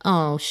no.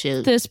 Oh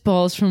shoot. This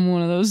ball's from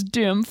one of those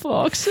dim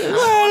foxes.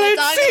 Well, it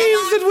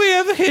seems that we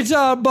have hit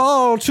our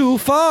ball too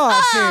far.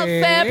 Oh,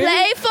 see? fair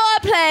play,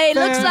 foreplay.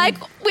 Looks Fair- like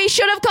we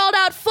should have called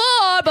out 4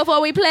 before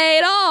we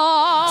played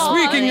all.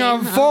 Speaking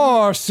of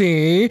 4,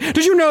 see,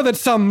 did you know that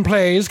some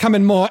plays come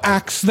in more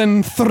acts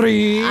than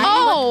 3?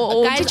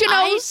 Oh, Guys, did you know?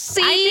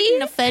 I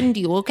didn't offend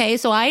you, okay?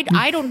 So I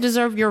don't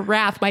deserve your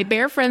wrath. My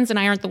bear friends and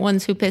I aren't the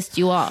ones who pissed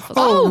you off.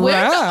 Okay?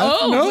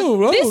 Wrath?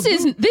 No.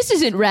 This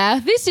isn't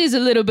wrath. This is a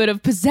little bit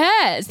of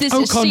pizzazz. This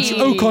is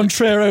Au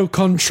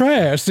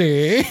contraire,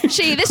 see.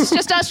 See, this is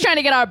just us trying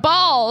to get our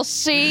balls,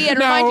 see, and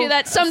Now- remind you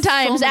that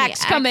sometimes So many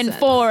acts come in accents.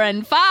 4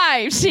 and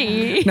 5,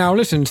 see. Now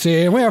listen,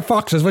 see, we're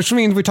foxes, which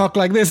means we talk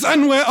like this,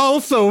 and we're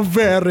also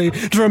very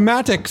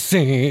dramatic,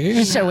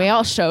 see. So we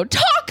also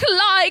talk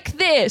like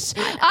this.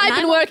 I've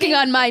been I'm working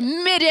okay on my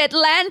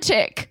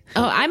mid-Atlantic.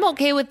 Oh, I'm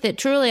okay with it.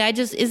 Truly,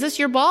 is this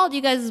your ball? Do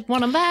you guys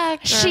want them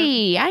back? Or-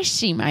 See, I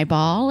see my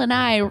ball, and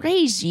I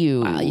raise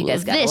you. Wow, you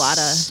guys got a this lot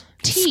of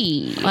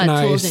tea. A lot of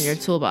tools Nice. in your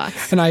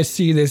toolbox. And I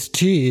see this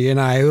tea,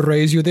 and I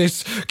raise you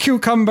this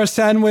cucumber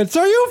sandwich.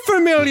 Are you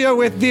familiar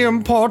with the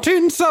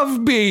importance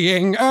of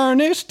being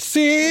earnest,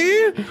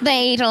 see?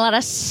 They eat a lot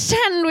of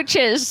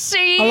sandwiches,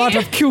 see? A lot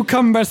of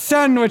cucumber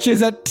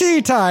sandwiches at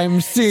tea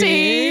time,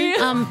 see?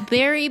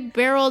 Barry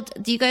barreled.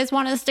 Do you guys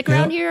want to stick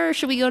around here, or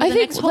should we go to I the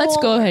think next hole? let's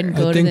go ahead and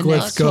go I to think the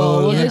let's next go hole.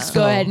 to We'll the just next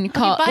go hole. ahead and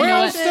call. Bye, You know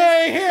We'll what?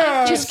 stay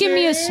here. Just give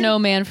me a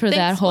snowman for that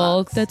Thanks,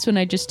 hole. Fox. That's when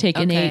I just take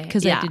an 8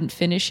 because I didn't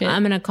finish it.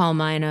 I'm gonna call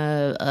mine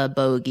a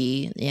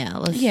bogey. Yeah,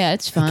 let's. Yeah,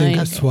 it's I think fine.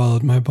 I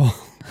swallowed my ball.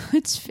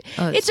 It's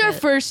it's our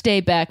good. first day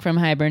back from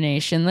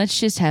hibernation. Let's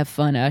just have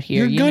fun out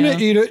here. You're gonna know?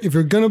 eat it. If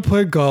you're gonna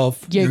play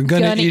golf, You're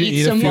gonna gonna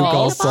eat a some few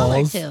balls. golf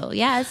balls. Too.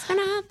 Yeah, it's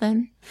gonna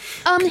happen.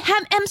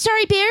 I'm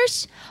sorry,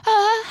 bears.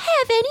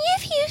 Have any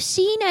of you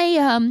seen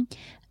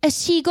a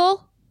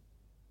seagull?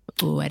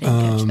 Ooh, I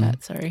didn't catch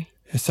that. Sorry.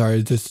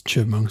 Sorry, this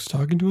chipmunk's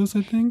talking to us,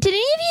 I think. Did any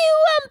of you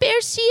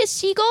bears see a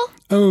seagull?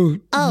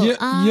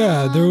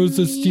 Yeah, there was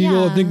a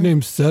seagull, I think,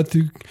 named Seth,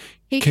 who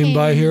He came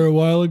by here a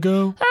while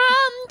ago.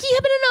 Do you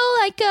happen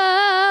to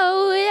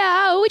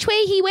know which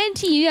way he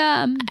went?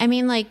 I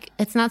mean, like,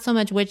 it's not so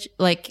much which,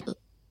 like,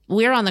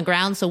 we're on the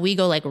ground, so we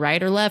go like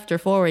right or left or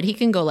forward. He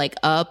can go like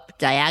up,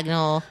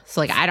 diagonal.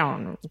 So, like, I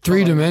don't.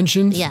 3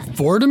 dimensions? Yeah.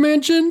 4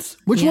 dimensions?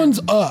 Which one's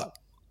up?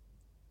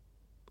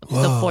 It's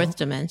the 4th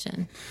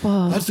dimension.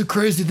 That's a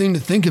crazy thing to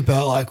think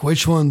about, like,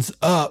 which one's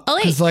up? Oh,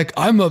 wait. Because, like,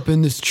 I'm up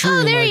in this tree,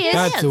 and, there like, he is.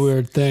 that's a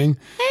weird thing.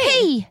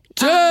 Hey,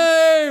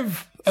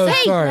 Dave!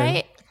 Oh, sorry.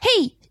 Right?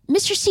 hey,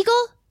 Mr.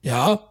 Seagull. Yeah?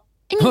 I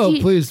need Oh,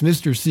 you- please,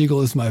 Mr.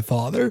 Siegel is my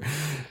father.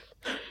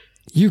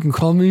 You can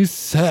call me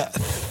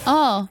Seth.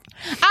 Oh,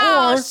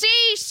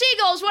 see,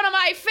 Seagull's one of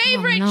my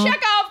favorite no.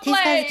 Chekhov These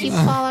guys plays. keep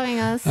following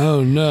us.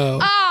 Oh, no.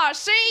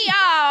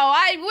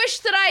 I wish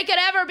that I could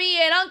ever be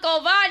an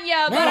Uncle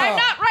Vanya, but I'm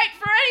not right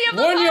for any of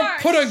the When you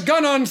parts. put a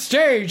gun on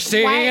stage,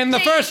 see, in the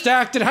first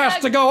act, it has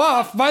to go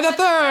off by the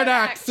third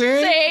act,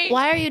 see?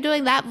 Why are you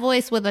doing that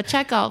voice with a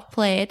Chekhov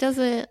play? It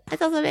doesn't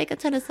make a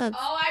ton of sense.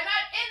 Oh, I'm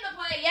not in the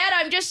play yet.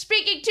 I'm just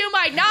speaking to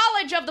my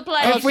knowledge of the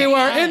play. If we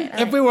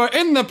were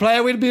in the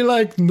play, we'd be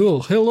like, no,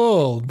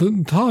 hello,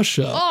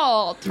 Natasha.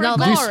 Oh,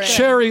 This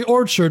cherry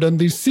orchard and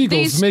these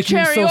seagulls These make me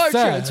cherry so orchards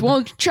sad.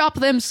 won't chop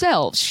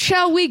themselves.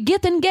 Shall we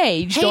get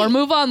engaged or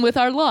move on with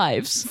our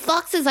lives?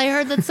 Foxes, I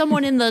heard that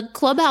someone in the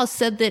clubhouse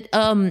said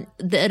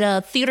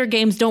that theater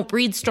games don't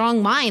breed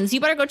strong minds. You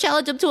better go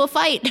challenge them to a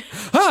fight.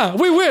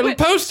 We will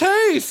post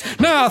haste.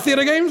 Now,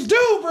 theater games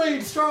do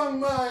breed strong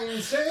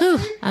minds.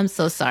 I'm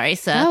so sorry,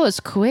 Seth. That was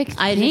quick.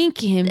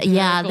 Thank you.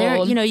 Yeah,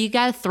 you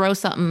gotta throw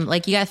something,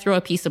 like you gotta throw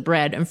a piece of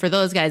bread. And for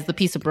those guys, the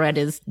piece of bread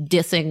is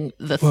dissing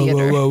the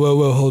theater.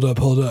 Whoa, hold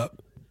up.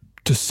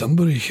 Does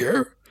somebody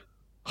here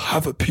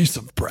have a piece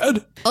of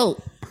bread? Oh.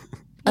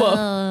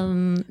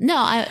 No,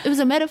 it was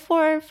a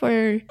metaphor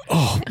for...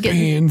 Oh,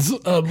 beans.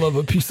 I'd love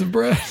a piece of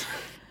bread.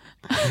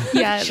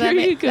 Yeah, sure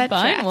you could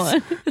find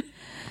one.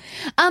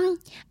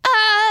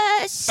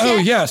 Seth, Oh,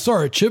 yeah,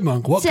 sorry,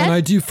 Chipmunk. What Seth? can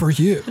I do for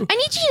you? I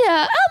need you to,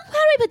 how do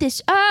I put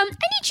this? I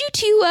need you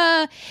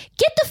to,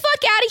 get the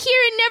fuck out of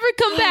here and never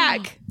come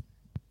back.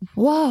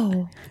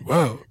 Whoa.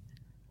 Whoa.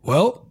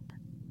 Well,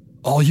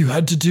 all you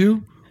had to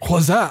do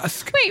was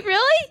ask. Wait,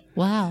 really?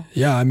 Wow.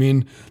 Yeah, I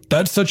mean,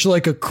 that's such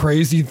like a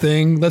crazy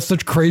thing. That's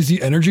such crazy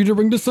energy to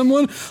bring to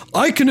someone.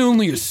 I can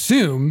only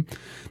assume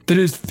that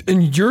is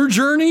in your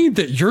journey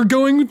that you're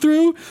going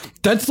through,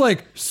 that's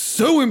like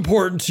so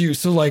important to you.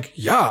 So like,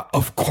 yeah,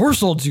 of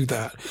course I'll do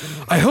that.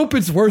 I hope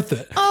it's worth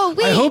it. Oh,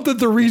 wait. I hope that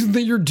the reason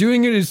that you're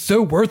doing it is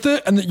so worth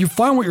it and that you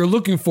find what you're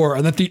looking for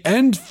and that the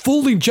end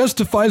fully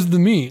justifies the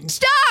means.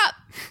 Stop!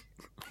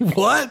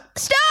 What?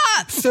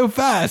 Stop! So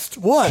fast.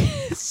 What?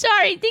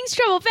 Sorry, things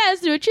travel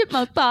fast through a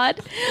chipmunk pod.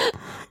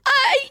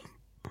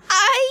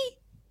 I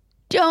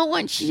don't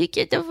want you to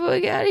get the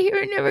fuck out of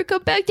here and never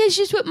come back. That's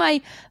just what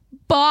my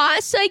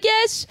boss, I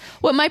guess,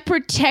 what my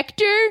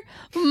protector,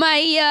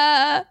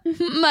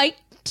 my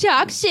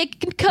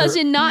toxic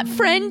cousin, not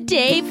friend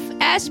Dave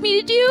asked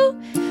me to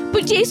do.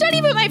 But Dave's not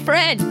even my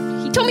friend.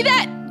 He told me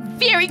that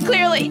very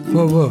clearly.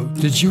 Whoa.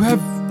 Did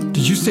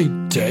you say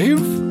Dave?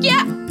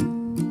 Yeah.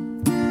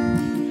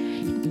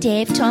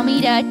 Dave told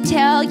me to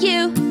tell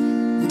you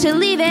to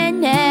leave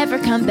and never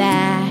come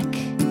back,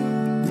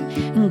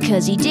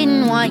 'cause he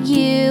didn't want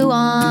you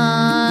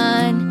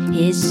on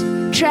his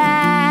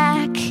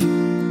track.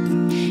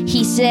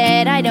 He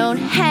said, I don't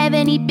have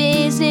any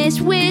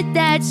business with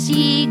that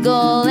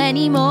seagull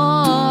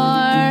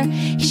anymore.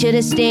 He should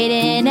have stayed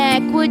in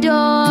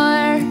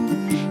Ecuador.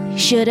 He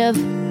should have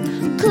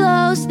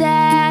closed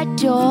that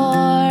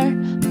door.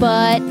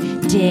 But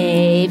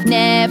Dave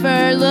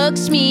never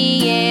looks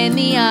me in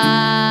the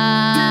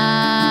eye.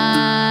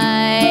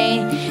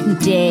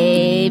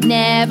 Dave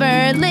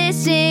never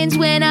listens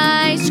when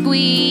I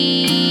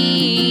squeak.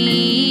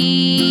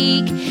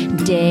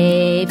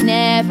 Dave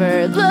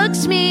never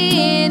looks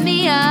me in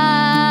the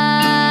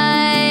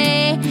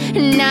eye.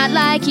 Not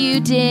like you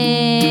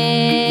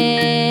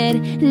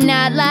did.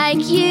 Not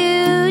like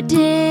you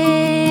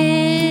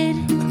did.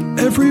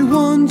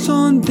 Everyone's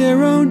on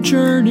their own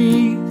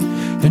journey,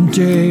 and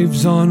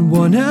Dave's on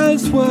one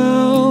as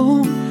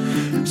well.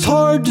 It's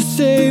hard to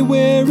say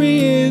where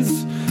he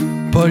is,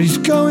 but he's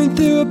going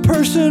through a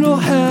personal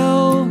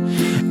hell.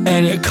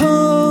 And it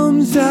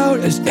comes out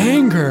as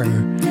anger,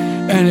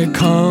 and it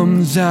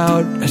comes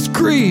out as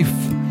grief.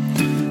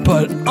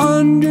 But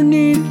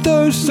underneath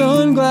those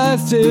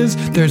sunglasses,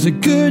 there's a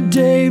good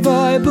Dave,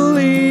 I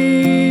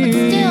believe.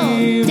 But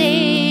still,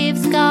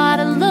 Dave's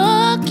gotta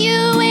look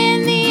you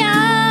in the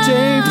eye.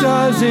 Dave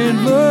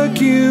doesn't look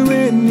you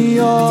in the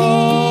eye.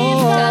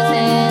 Dave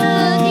doesn't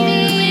look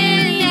you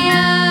in the eye.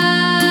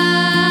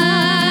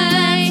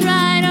 That's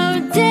right, oh,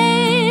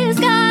 Dave's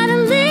gotta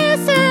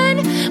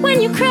listen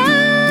when you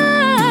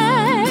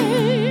cry.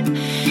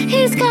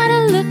 He's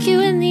gotta look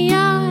you in the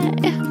eye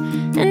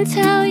and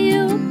tell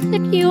you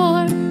that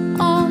you're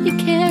all he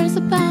cares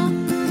about.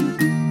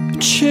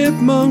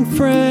 Chipmunk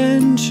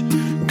friend,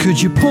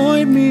 could you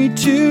point me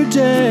to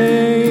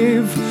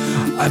Dave?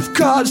 I've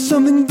got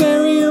something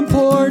very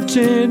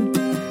important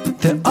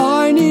that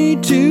I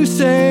need to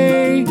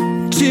say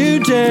to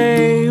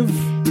Dave.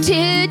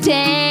 To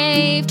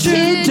Dave,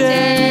 to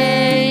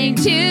Dave,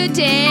 to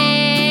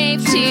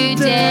Dave, to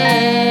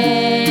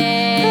Dave.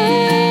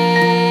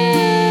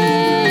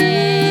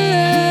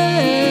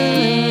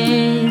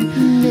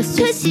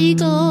 Mr.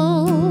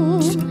 Seagull,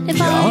 if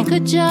I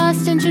could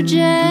just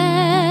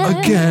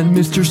interject. Again,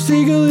 Mr.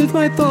 Siegel is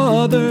my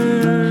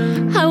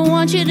father. I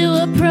want you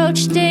to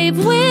approach Dave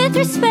with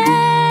respect.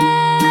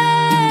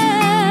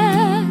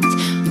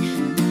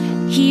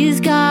 He's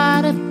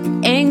got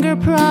an anger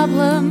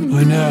problem.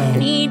 I know.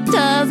 And he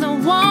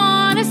doesn't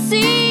want to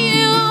see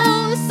you.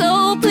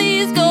 So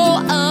please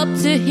go up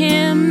to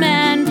him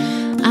and,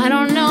 I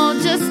don't know,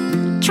 just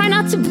try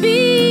not to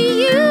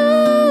be you.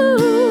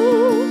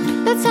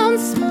 That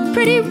sounds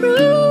pretty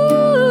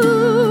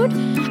rude.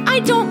 I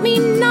don't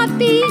mean not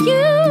be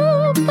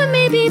you, but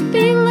maybe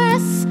be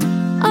less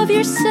of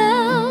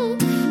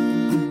yourself.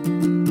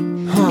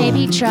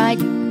 Maybe try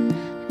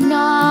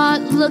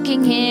not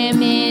looking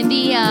him in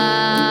the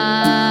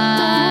eye.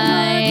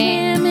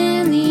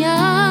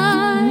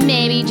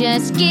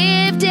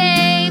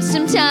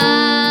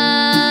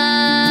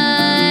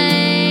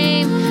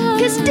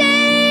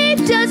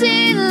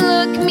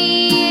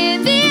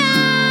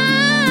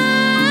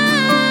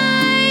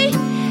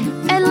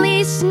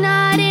 just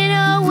not in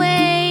a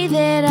way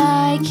that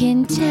I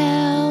can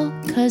tell,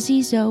 'cause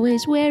he's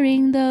always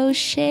wearing those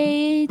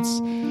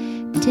shades.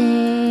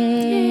 Dave.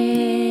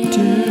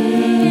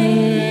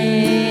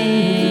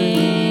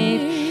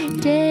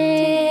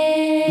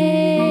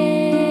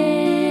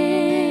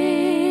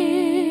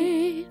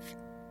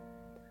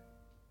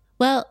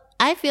 Well,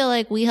 I feel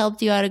like we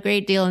helped you out a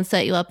great deal and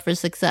set you up for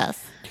success.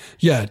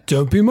 Yeah,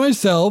 don't be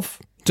myself.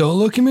 Don't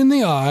look him in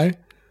the eye.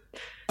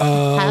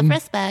 Have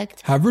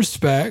respect. Have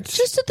respect.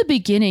 Just at the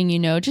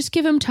beginning, just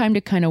give him time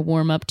to kind of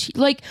warm up.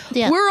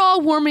 We're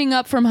all warming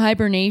up from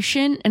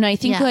hibernation. And I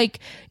think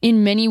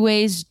in many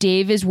ways,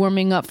 Dave is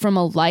warming up from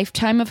a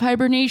lifetime of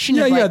hibernation.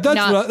 Yeah,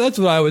 that's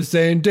what I was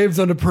saying. Dave's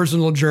on a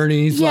personal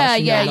journey. Yeah.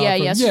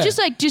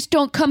 So just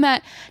don't come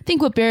at, I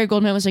think what Barry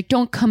Goldman was like,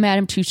 don't come at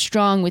him too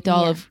strong with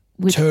all of.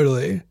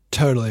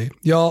 Totally.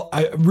 Y'all,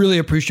 I really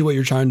appreciate what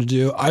you're trying to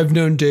do. I've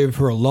known Dave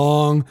for a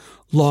long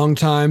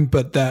time,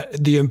 but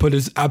the input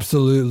is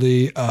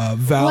absolutely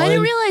valid. Well, I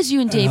didn't realize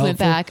you and Dave went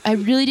back. I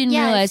really didn't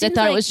realize. I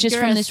thought it was just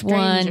from this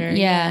stranger, one.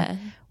 Yeah.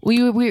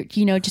 We were,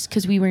 just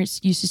because we weren't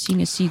used to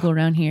seeing a seagull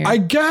around here. I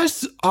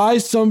guess I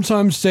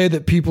sometimes say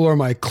that people are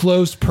my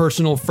close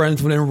personal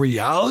friends when in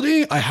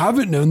reality, I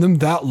haven't known them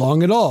that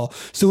long at all.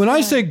 So when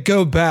I say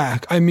go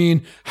back, I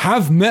mean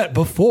have met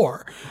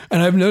before.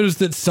 And I've noticed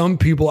that some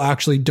people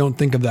actually don't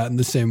think of that in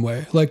the same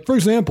way. Like, for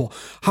example,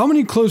 how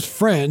many close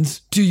friends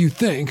do you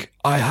think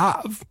I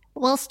have?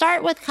 Well,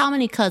 start with how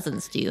many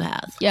cousins do you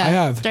have? Yeah, I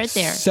have start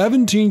there.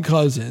 17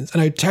 cousins,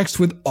 and I text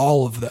with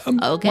all of them.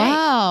 Okay.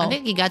 Wow. I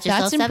think you got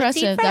yourself That's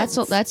impressive. 17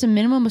 friends. That's a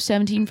minimum of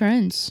 17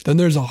 friends. Then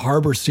there's a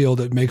harbor seal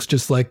that makes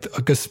just like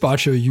a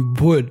gazpacho you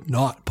would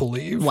not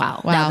believe.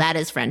 Wow. Now that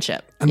is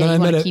friendship. And then I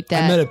met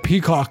that. a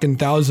peacock in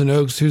Thousand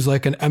Oaks who's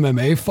like an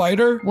MMA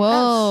fighter.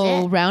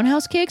 Whoa,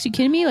 roundhouse kicks? You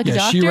kidding me? Like a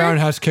doctor? She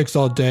roundhouse kicks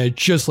all day,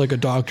 just like a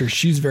doctor.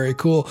 She's very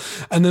cool.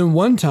 And then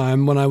one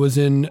time when I was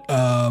in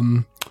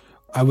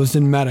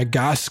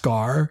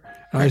Madagascar.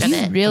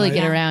 You really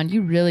get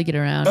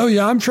around. Oh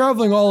yeah, I'm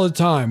traveling all the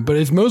time, but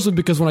it's mostly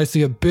because when I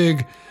see a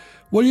big,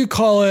 what do you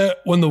call it?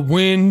 When the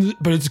wind,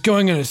 but it's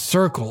going in a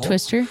circle.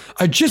 Twister?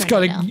 I just got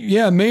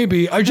to,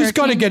 maybe. I just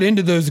got to get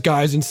into those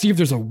guys and see if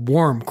there's a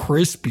warm,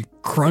 crispy,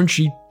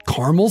 crunchy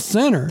caramel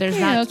center. There's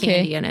not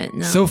candy in it.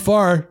 No. So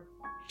far.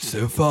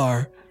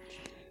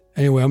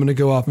 Anyway, I'm going to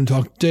go off and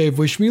talk to Dave.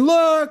 Wish me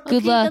luck.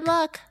 Good luck. Good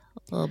luck.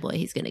 Oh boy,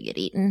 he's going to get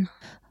eaten.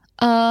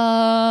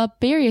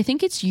 Barry, I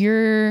think it's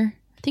your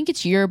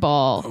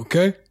ball.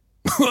 Okay.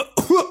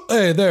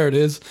 Hey, there it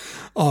is.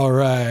 All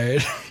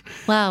right.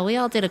 Wow, we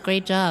all did a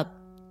great job.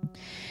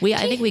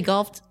 I think we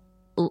golfed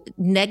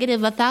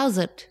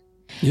 -1,000.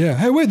 Yeah.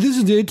 Hey, wait, this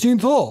is the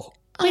 18th hole.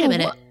 Wait a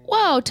minute.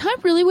 Wow, time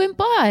really went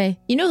by.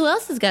 You know who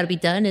else has got to be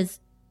done is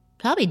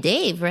probably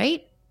Dave,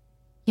 right?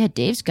 Yeah,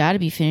 Dave's got to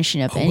be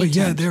finishing up. Oh, wait,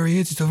 yeah, there he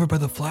is. He's over by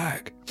the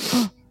flag.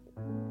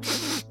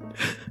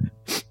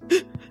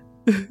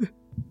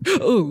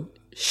 Oh,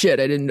 shit,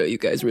 I didn't know you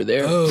guys were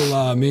there.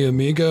 Hola, mi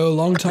amigo.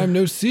 Long time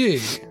no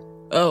see.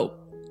 Oh,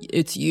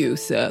 it's you,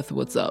 Seth.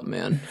 What's up,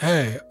 man?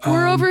 Hey.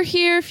 We're over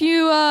here if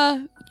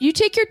you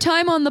take your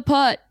time on the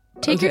putt.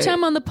 Take your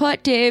time on the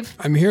putt, Dave.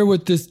 I'm here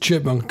with this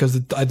chipmunk because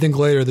I think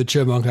later the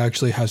chipmunk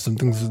actually has some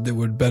things that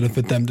would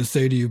benefit them to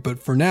say to you.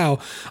 But for now,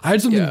 I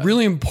had something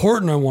really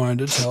important I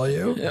wanted to tell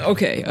you.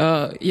 Okay,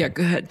 yeah,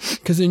 go ahead.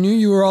 Because I knew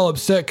you were all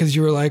upset because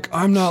you were like,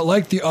 I'm not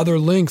like the other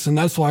Lynx, and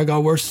that's why I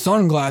gotta wear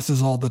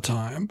sunglasses all the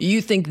time.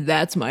 You think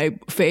that's my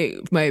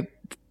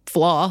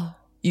flaw?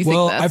 You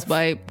think that's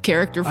my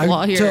character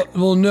flaw here?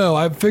 Well, no,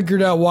 I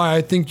figured out why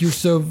I think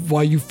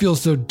why you feel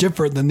so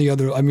different than the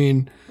other. I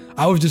mean,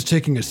 I was just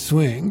taking a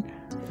swing.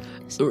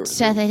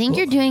 Seth, I think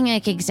you're doing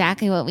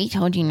exactly what we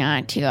told you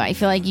not to. I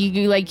feel like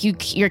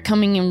you're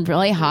coming in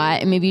really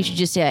hot, and maybe you should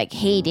just say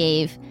hey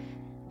Dave,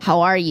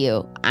 how are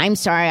you? I'm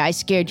sorry I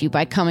scared you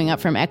by coming up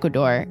from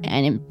Ecuador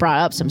and it brought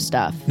up some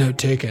stuff. Note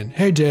taken.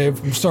 Hey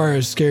Dave, I'm sorry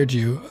I scared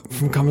you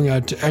from coming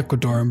out to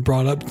Ecuador and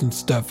brought up some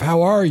stuff.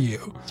 How are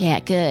you? Yeah,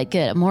 good.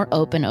 A more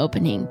open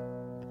opening.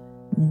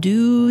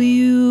 Do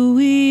you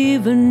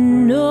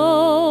even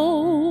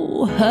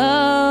know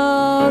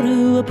how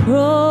to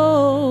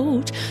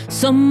approach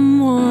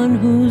someone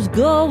who's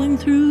going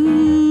through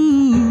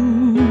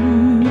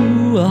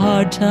a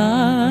hard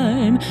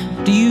time?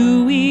 Do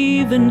you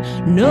even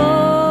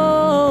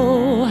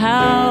know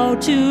how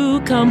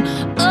to come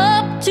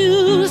up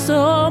to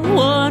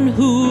someone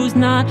who's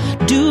not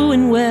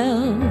doing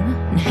well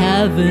and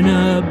having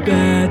a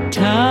bad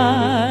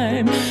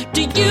time?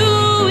 Do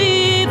you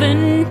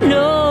even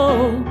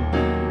know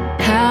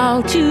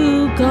how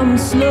to come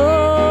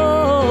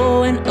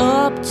slow and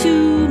up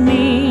to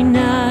me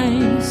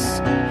nice?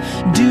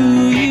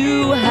 Do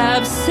you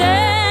have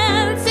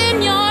sense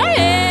in your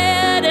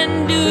head,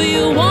 and do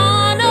you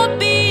wanna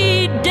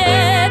be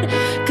dead?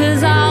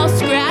 'Cause I'll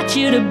scratch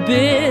you to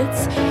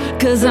bits,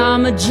 'cause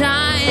I'm a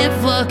giant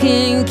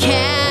fucking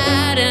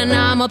cat and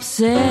I'm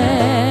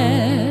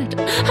upset.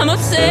 I'm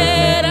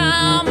upset.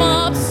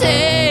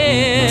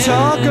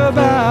 Talk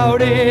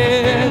about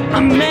it.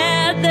 I'm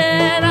mad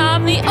that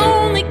I'm the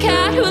only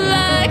cat who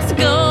likes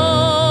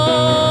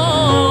gold.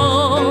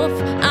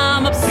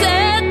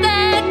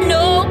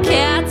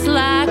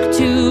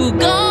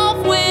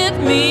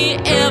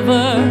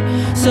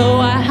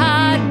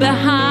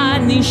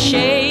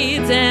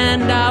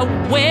 and I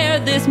wear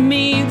this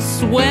mean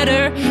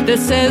sweater that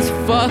says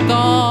fuck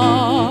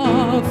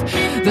off.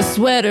 The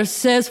sweater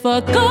says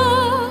fuck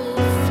off.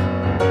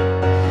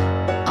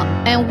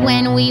 And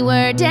when we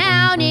were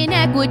down in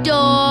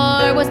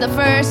Ecuador was the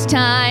first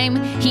time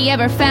he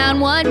ever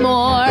found one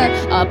more,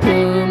 a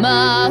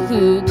puma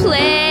who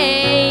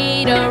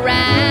played around.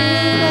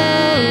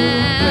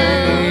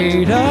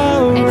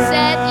 And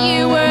Seth,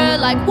 you were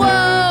like,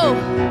 whoa,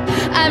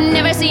 I've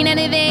never seen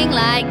anything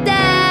like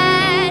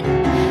that.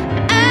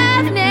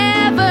 I've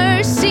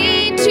never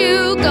seen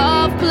two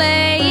golf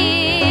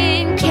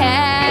playing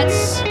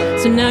cats.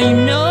 So now you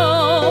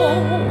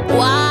know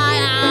why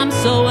I'm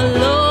so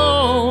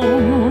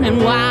alone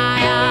and why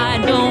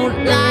I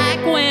don't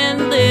like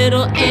when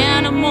little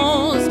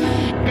animals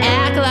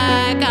act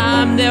like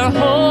I'm their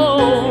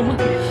home.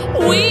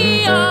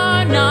 We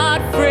are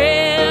not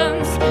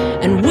friends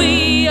and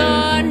we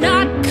are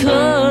not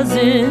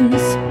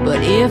cousins,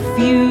 but if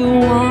you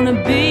wanna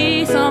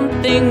be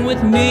something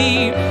with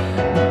me,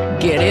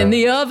 get in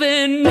the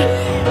oven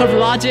of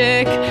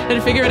logic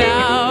and figure it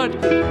out.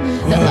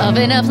 The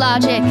oven of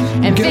logic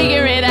and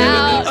figure it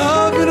out.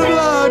 Oven of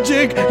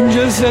logic.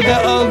 Just set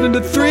that oven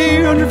to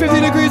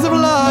 350 degrees of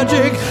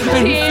logic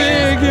and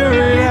figure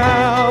it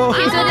out.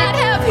 I might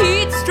have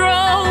heat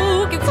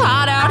stroke. It's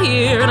hot out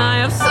here and I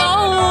have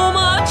so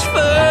much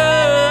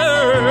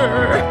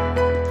fur.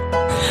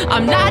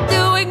 I'm not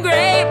doing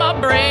great. My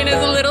brain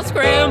is a little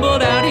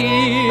scrambled out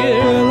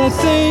here. Well, I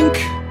think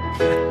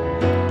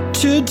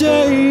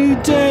today,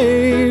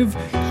 Dave,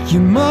 you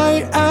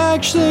might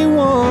actually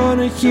want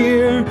to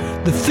hear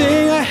the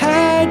thing I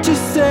had to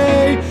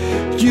say.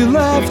 You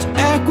left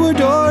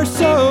Ecuador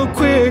so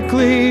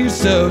quickly,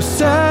 so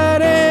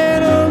sad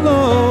and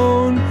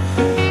alone.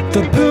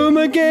 The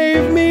puma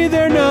gave me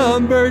their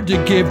number to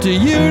give to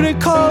you to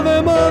call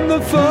them on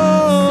the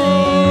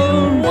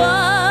phone.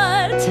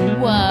 What?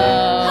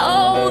 Whoa.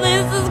 Oh,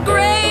 this is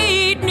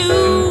great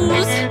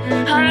news.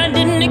 I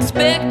didn't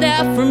expect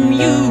that from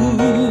you.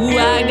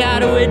 I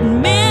gotta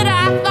admit,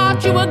 I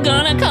thought you were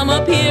gonna come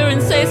up here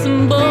and say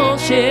some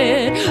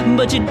bullshit,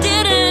 but you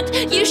didn't.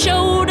 You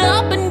showed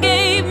up and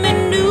gave me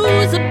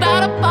news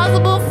about a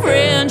possible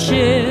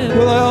friendship.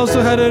 Well, I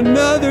also had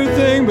another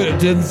thing, but it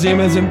didn't seem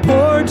as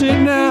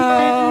important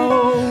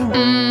now.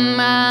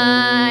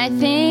 I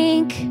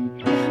think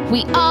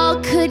we all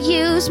could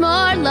use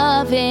more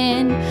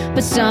loving,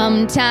 but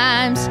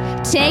sometimes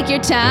take your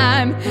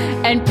time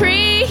and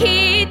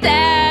preheat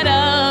that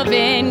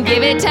oven.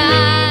 Give it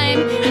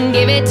time,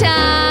 give it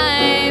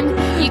time.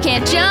 You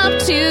can't jump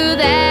to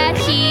that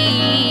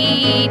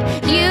heat.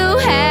 You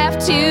have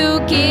to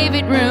give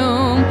it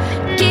room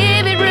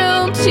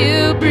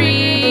to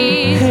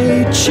breathe.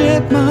 Hey,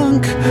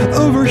 chipmunk,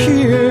 over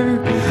here.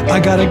 I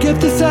gotta get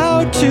this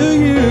out to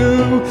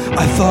you.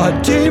 I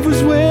thought Dave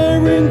was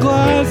wearing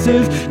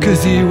glasses,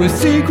 cause he was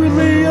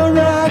secretly a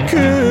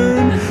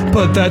raccoon.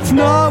 But that's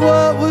not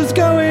what was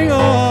going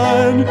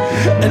on,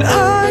 and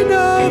I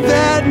know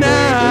that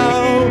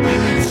now.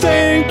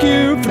 Thank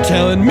you for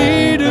telling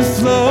me to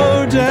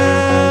slow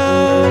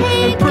down.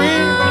 Hey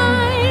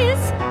guys,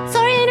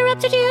 sorry I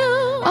interrupted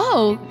you.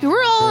 Oh,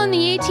 we're all in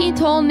the 18th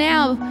hole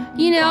now.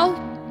 You know,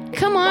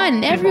 come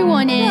on,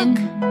 everyone in.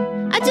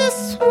 I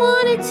just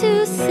wanted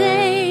to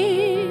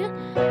say,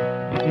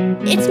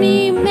 it's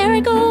me,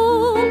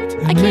 Marigold.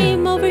 I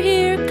came over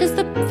here because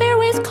the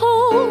fairway's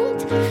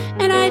cold,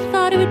 and I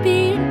thought it would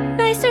be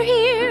nicer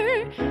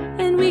here,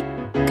 and we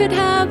could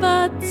have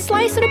a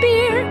slice and a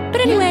beer.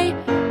 But anyway,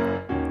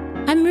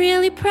 I'm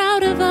really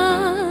proud of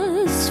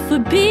us for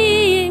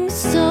being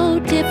so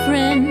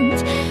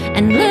different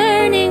and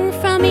learning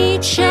from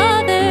each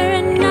other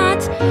and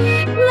not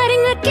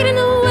letting that get in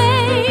the way.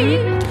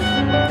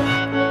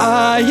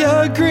 I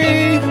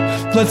agree.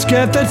 Let's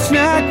get that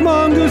snack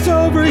mongoose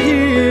over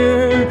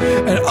here,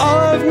 and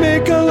I'll have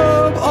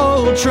Michelob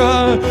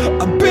Ultra,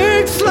 a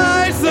big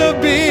slice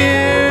of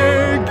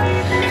beer.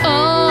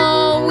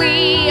 Oh,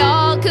 we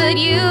all could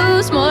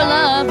use more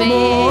loving.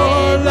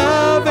 More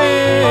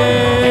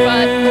loving.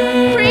 But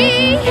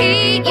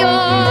preheat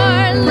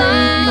your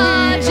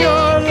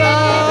logic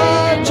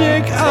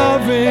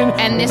oven.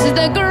 And this is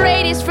the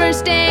greatest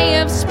first day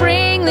of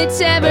spring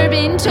that's ever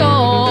been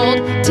told.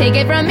 Take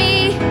it from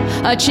me,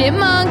 a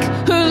chipmunk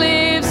who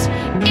lives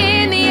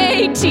in the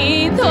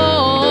 18th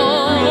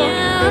hole.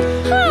 Yeah.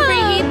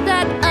 Preheat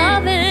that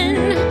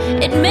oven.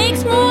 It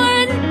makes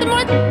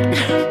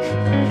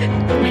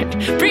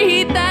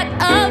preheat that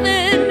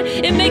oven.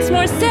 It makes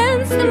more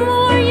sense the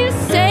more you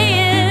say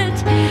it.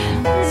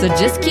 So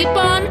just keep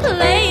on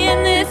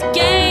playing this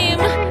game.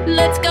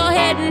 Let's go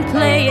ahead and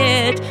play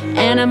it.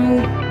 And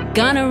I'm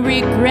gonna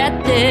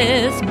regret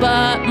this,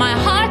 but my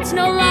heart's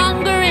no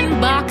longer in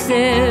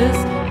boxes.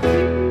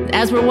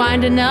 As we're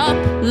winding up,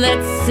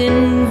 let's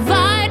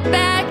invite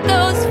back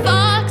those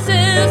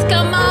foxes.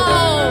 Come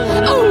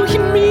on. Oh, you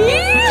mean?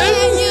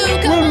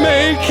 We're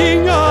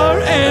making our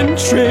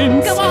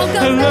entrance. Come on,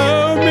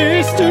 Hello,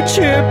 Mr.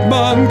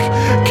 Chipmunk.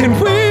 Can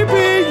we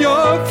be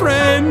your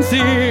friends?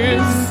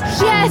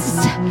 Yes,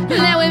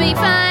 that would be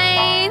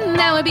fine.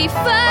 That would be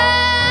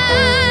fine.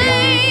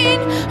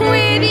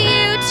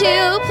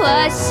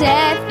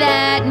 set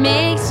that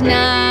makes 9.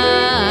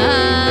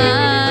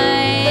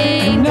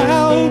 And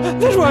now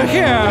that we're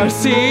here,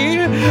 see,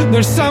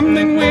 there's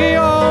something we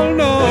all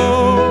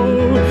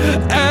know.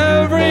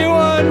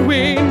 Everyone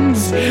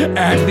wins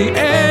at the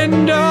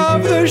end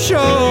of the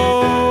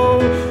show.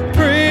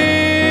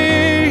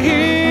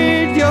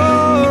 Preheat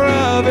your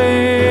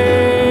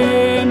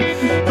oven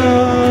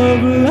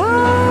of love.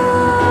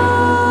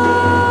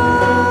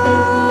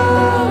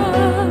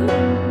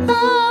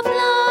 Of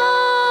love.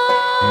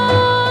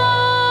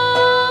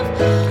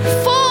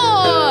 4.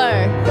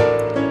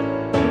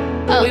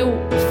 Oh,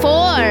 4.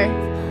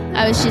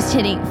 I was just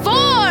hitting 4.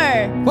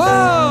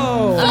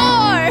 Whoa! 4.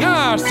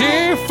 Ah,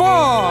 see,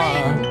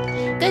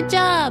 4. Good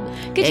job.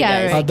 Good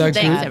job. That Thanks,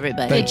 goose-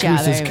 everybody. That Good job,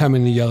 goose is everybody.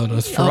 coming to yell at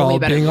us for Oh, we all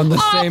better- being on the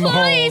same hole.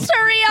 Please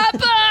hurry up.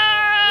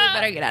 We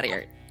better get out of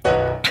here.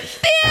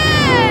 The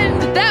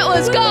end. That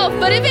was golf,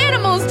 but if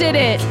animals did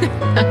it.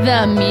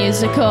 The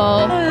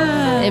musical.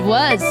 It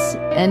was,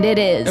 and it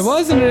is. It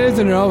was and it is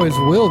and it always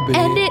will be.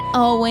 And it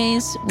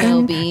always will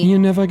And be. You're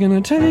never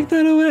gonna take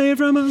that away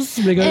from us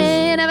because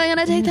Ain't never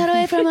gonna take that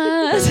away from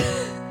us.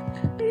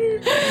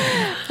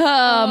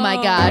 Oh my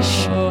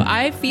gosh. Oh,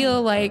 I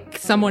feel like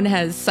someone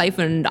has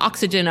siphoned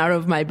oxygen out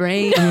of my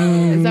brain.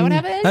 Is that what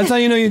happened? that's how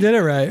you know you did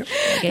it right.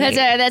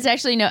 That's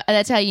actually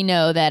that's how you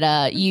know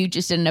that you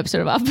just did an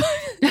episode of Off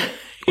Book.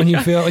 When you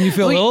feel a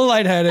little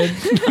lightheaded.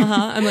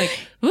 I'm like,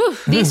 whew.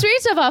 The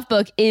experience of Off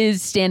Book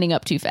is standing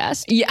up too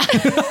fast. Yeah.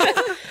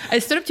 I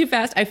stood up too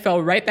fast. I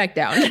fell right back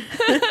down.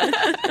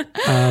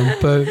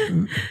 But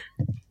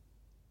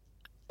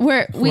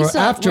We're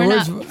not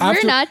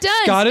done.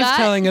 Scott is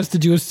telling us to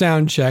do a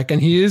sound check,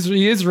 and he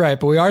is right,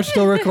 but we are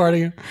still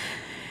recording.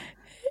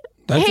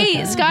 That's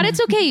Hey, okay. Scott, it's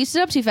okay. You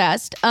stood up too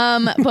fast.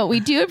 But we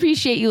do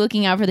appreciate you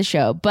looking out for the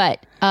show.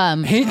 But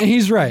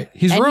He's right.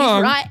 He's And he's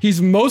wrong. right.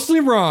 He's mostly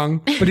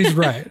wrong, but he's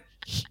right.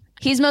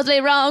 he's mostly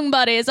wrong,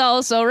 but he's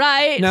also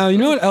right. Now, you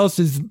know what else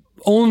is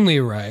only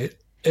right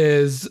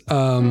is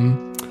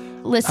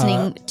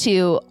Listening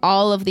to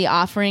all of the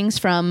offerings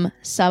from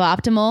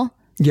Suboptimal.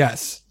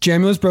 yes.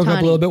 Jamulus broke up a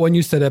Tawny. little bit when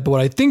you said it, but what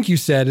I think you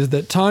said is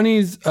that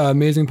Tawny's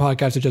amazing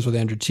podcast, Just with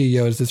Andrew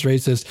Tio, is this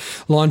racist,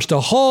 launched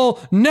a whole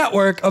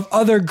network of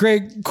other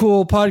great,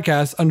 cool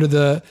podcasts under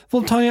the.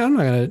 Well, Tawny, I'm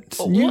not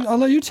gonna. I'll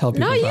let you tell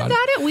people. No, you about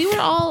got it.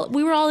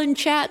 We were all in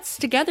chats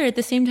together at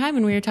the same time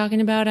when we were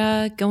talking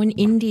about going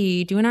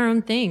indie, doing our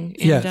own thing.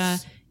 And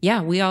Yes.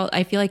 yeah,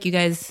 I feel like you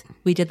guys,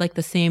 we did like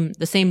the same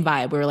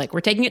vibe. We were like, we're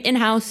taking it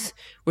in-house.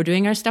 We're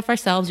doing our stuff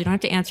ourselves. You don't have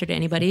to answer to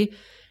anybody.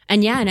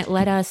 And yeah, and it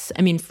let us,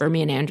 I mean, for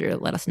me and Andrew,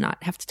 it let us not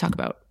have to talk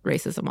about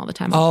racism all the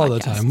time. All the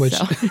time, which-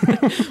 so.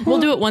 We'll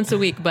do it once a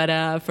week.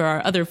 But for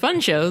our other fun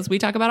shows, we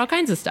talk about all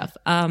kinds of stuff.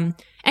 And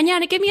yeah,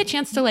 and it gave me a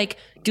chance to like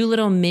do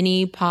little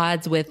mini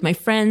pods with my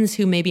friends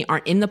who maybe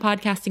aren't in the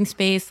podcasting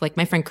space. Like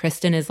my friend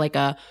Kristen is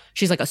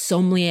she's like a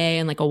sommelier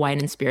and like a wine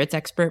and spirits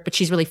expert, but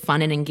she's really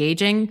fun and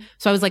engaging.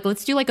 So I was like,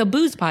 let's do like a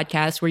booze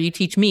podcast where you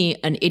teach me,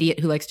 an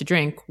idiot who likes to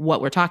drink,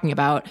 what we're talking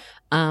about.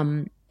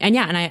 And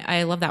yeah, and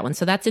I love that one.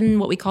 So that's in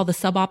what we call the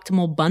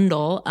Suboptimal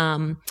Bundle.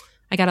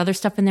 I got other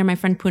stuff in there. My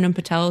friend Poonam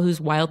Patel, who's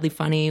wildly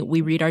funny.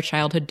 We read our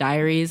childhood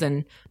diaries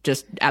and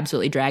just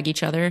absolutely drag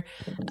each other.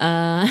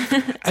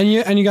 And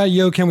you got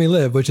Yo Can We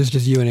Live, which is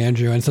just you and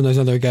Andrew and sometimes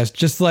other guests,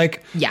 just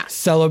like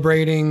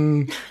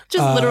celebrating.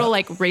 Just literal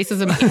like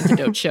racism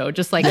antidote show.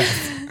 Just like,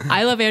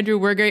 I love Andrew.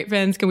 We're great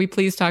friends. Can we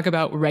please talk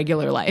about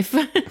regular life?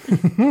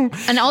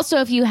 And also,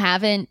 if you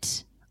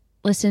haven't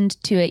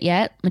listened to it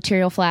yet,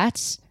 Material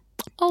Flats.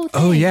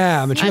 Oh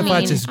yeah, Material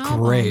Flats is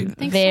great.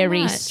 Thanks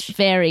Very, so much.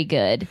 very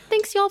good.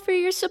 Thanks y'all for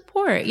your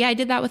support. Yeah, I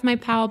did that with my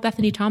pal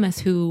Bethany Thomas,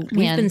 who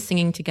we've Man. been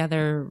singing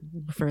together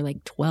for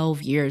like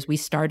 12 years.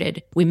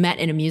 We met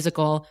in a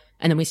musical,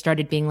 and then we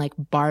started being like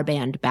bar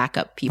band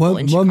backup people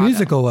in What Chicago.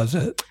 musical was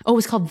it? Oh, it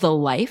was called The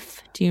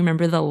Life. Do you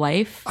remember The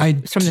Life?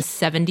 It's from the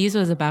 70s. It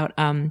was about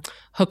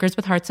hookers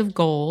with hearts of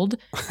gold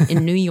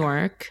in New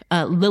York.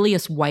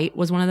 Lilius White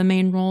was one of the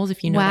main roles,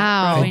 if you know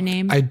that Broadway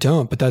name. I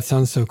don't, but that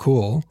sounds so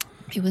cool.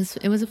 It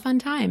was a fun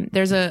time.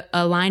 There's a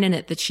line in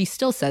it that she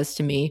still says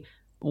to me,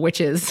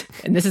 which is,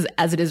 and this is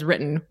as it is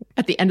written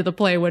at the end of the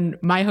play when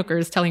my hooker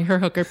is telling her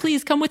hooker,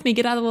 please come with me,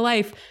 get out of the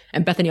life.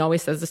 And Bethany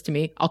always says this to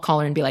me. I'll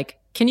call her and be like,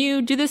 can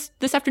you do this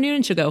afternoon?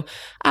 And she'll go,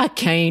 I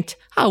can't.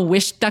 I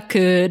wished I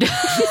could.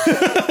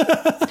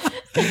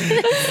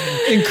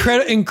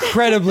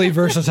 Incredibly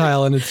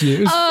versatile in its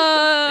use.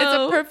 It's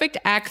a perfect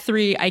Act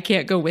 3, I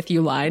can't go with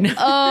you line.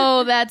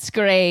 Oh, that's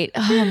great.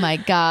 Oh my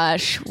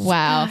gosh.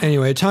 Wow.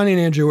 Anyway, Tawny and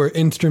Andrew were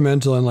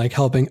instrumental in like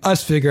helping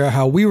us figure out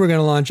how we were going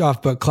to launch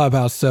Off Book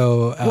Clubhouse.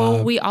 So,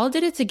 Well, we all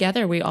did it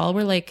together. We all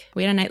were like,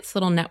 we had a nice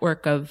little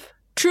network of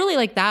truly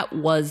like that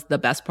was the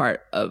best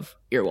part of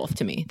Earwolf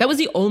to me. That was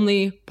the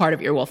only part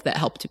of Earwolf that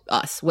helped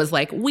us was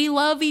like, we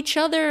love each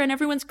other and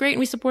everyone's great and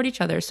we support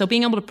each other. So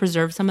being able to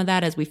preserve some of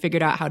that as we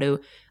figured out how to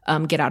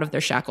get out of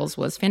their shackles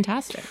was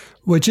fantastic.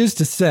 which is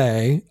to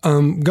say,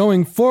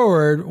 going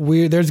forward,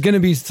 there's going to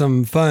be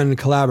some fun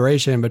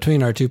collaboration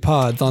between our two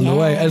pods on the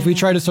way as we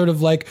try to sort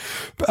of like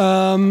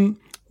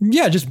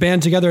just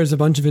band together as a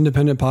bunch of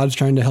independent pods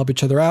trying to help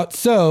each other out.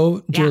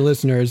 So, dear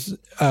listeners,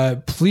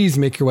 please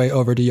make your way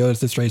over to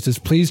Yoda's This Races.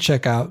 Please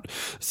check out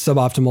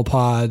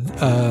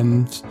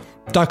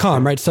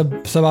suboptimalpod.com, right?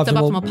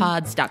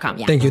 Suboptimalpods.com.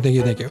 Yeah. Thank you.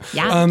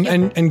 Yeah.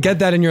 And get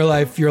that in your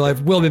life. Your life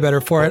will be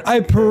better for it. I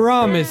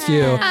promise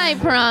you. I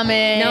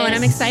promise. No, and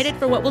I'm excited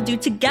for what we'll do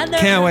together.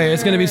 Can't wait.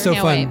 It's going to be so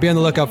Can't fun. wait. Be on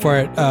the lookout for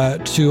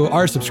it to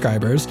our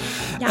subscribers.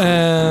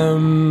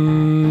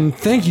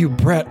 Thank you,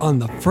 Brett on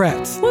the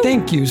frets. Woo.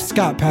 Thank you,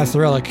 Scott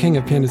Passarella, King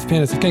of Pandas,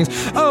 Pandas of Kings.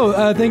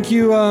 Thank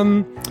you,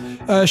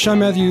 Sean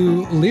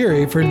Matthew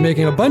Leary, for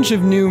making a bunch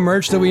of new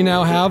merch that we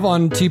now have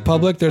on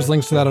TeePublic. There's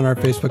links to that on our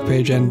Facebook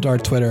page and our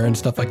Twitter and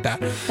stuff like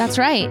that. That's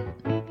right.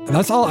 And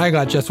that's all I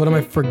got, Jess. What am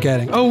I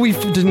forgetting? Oh, we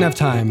didn't have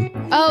time.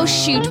 Oh,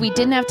 shoot. We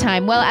didn't have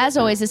time. Well, as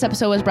always, this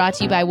episode was brought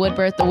to you by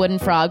Woodbirth, the wooden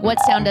frog.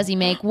 What sound does he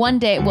make? One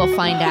day we'll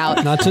find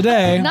out. Not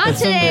today. Not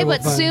today,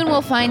 but soon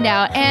we'll find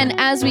out. And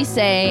as we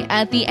say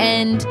at the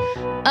end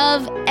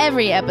of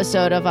every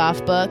episode of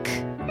Off Book,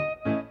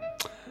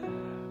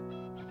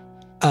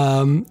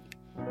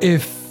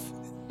 if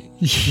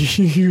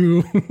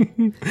you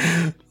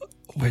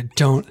wait,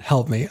 don't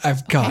help me.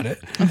 I've got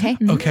it. Okay.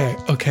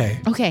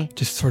 Okay.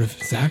 Just sort of,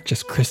 Zach,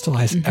 just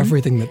crystallise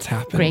everything that's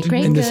happened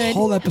in this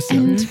whole episode.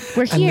 And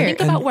we're here.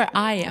 Think about where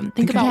I am.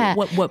 Think about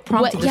what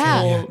prompted this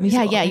whole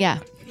musical. Yeah.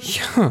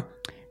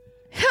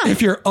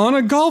 If you're on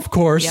a golf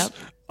course,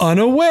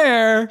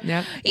 unaware,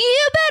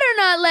 You better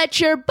not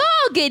let your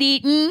ball get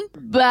eaten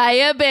by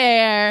a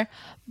bear.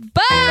 Bye!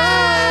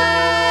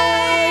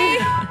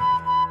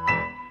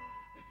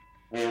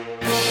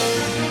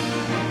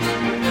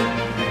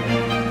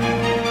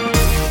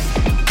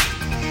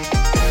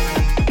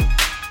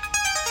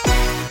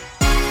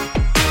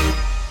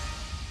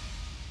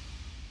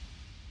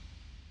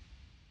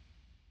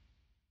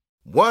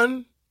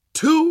 One,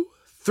 2,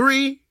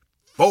 3,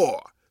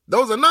 4.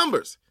 Those are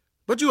numbers.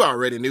 But you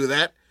already knew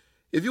that.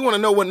 If you want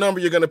to know what number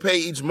you're going to pay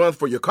each month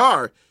for your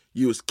car,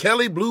 use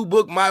Kelly Blue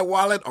Book My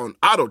Wallet on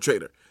Auto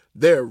Trader.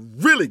 They're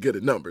really good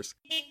at numbers.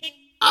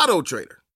 Auto Trader.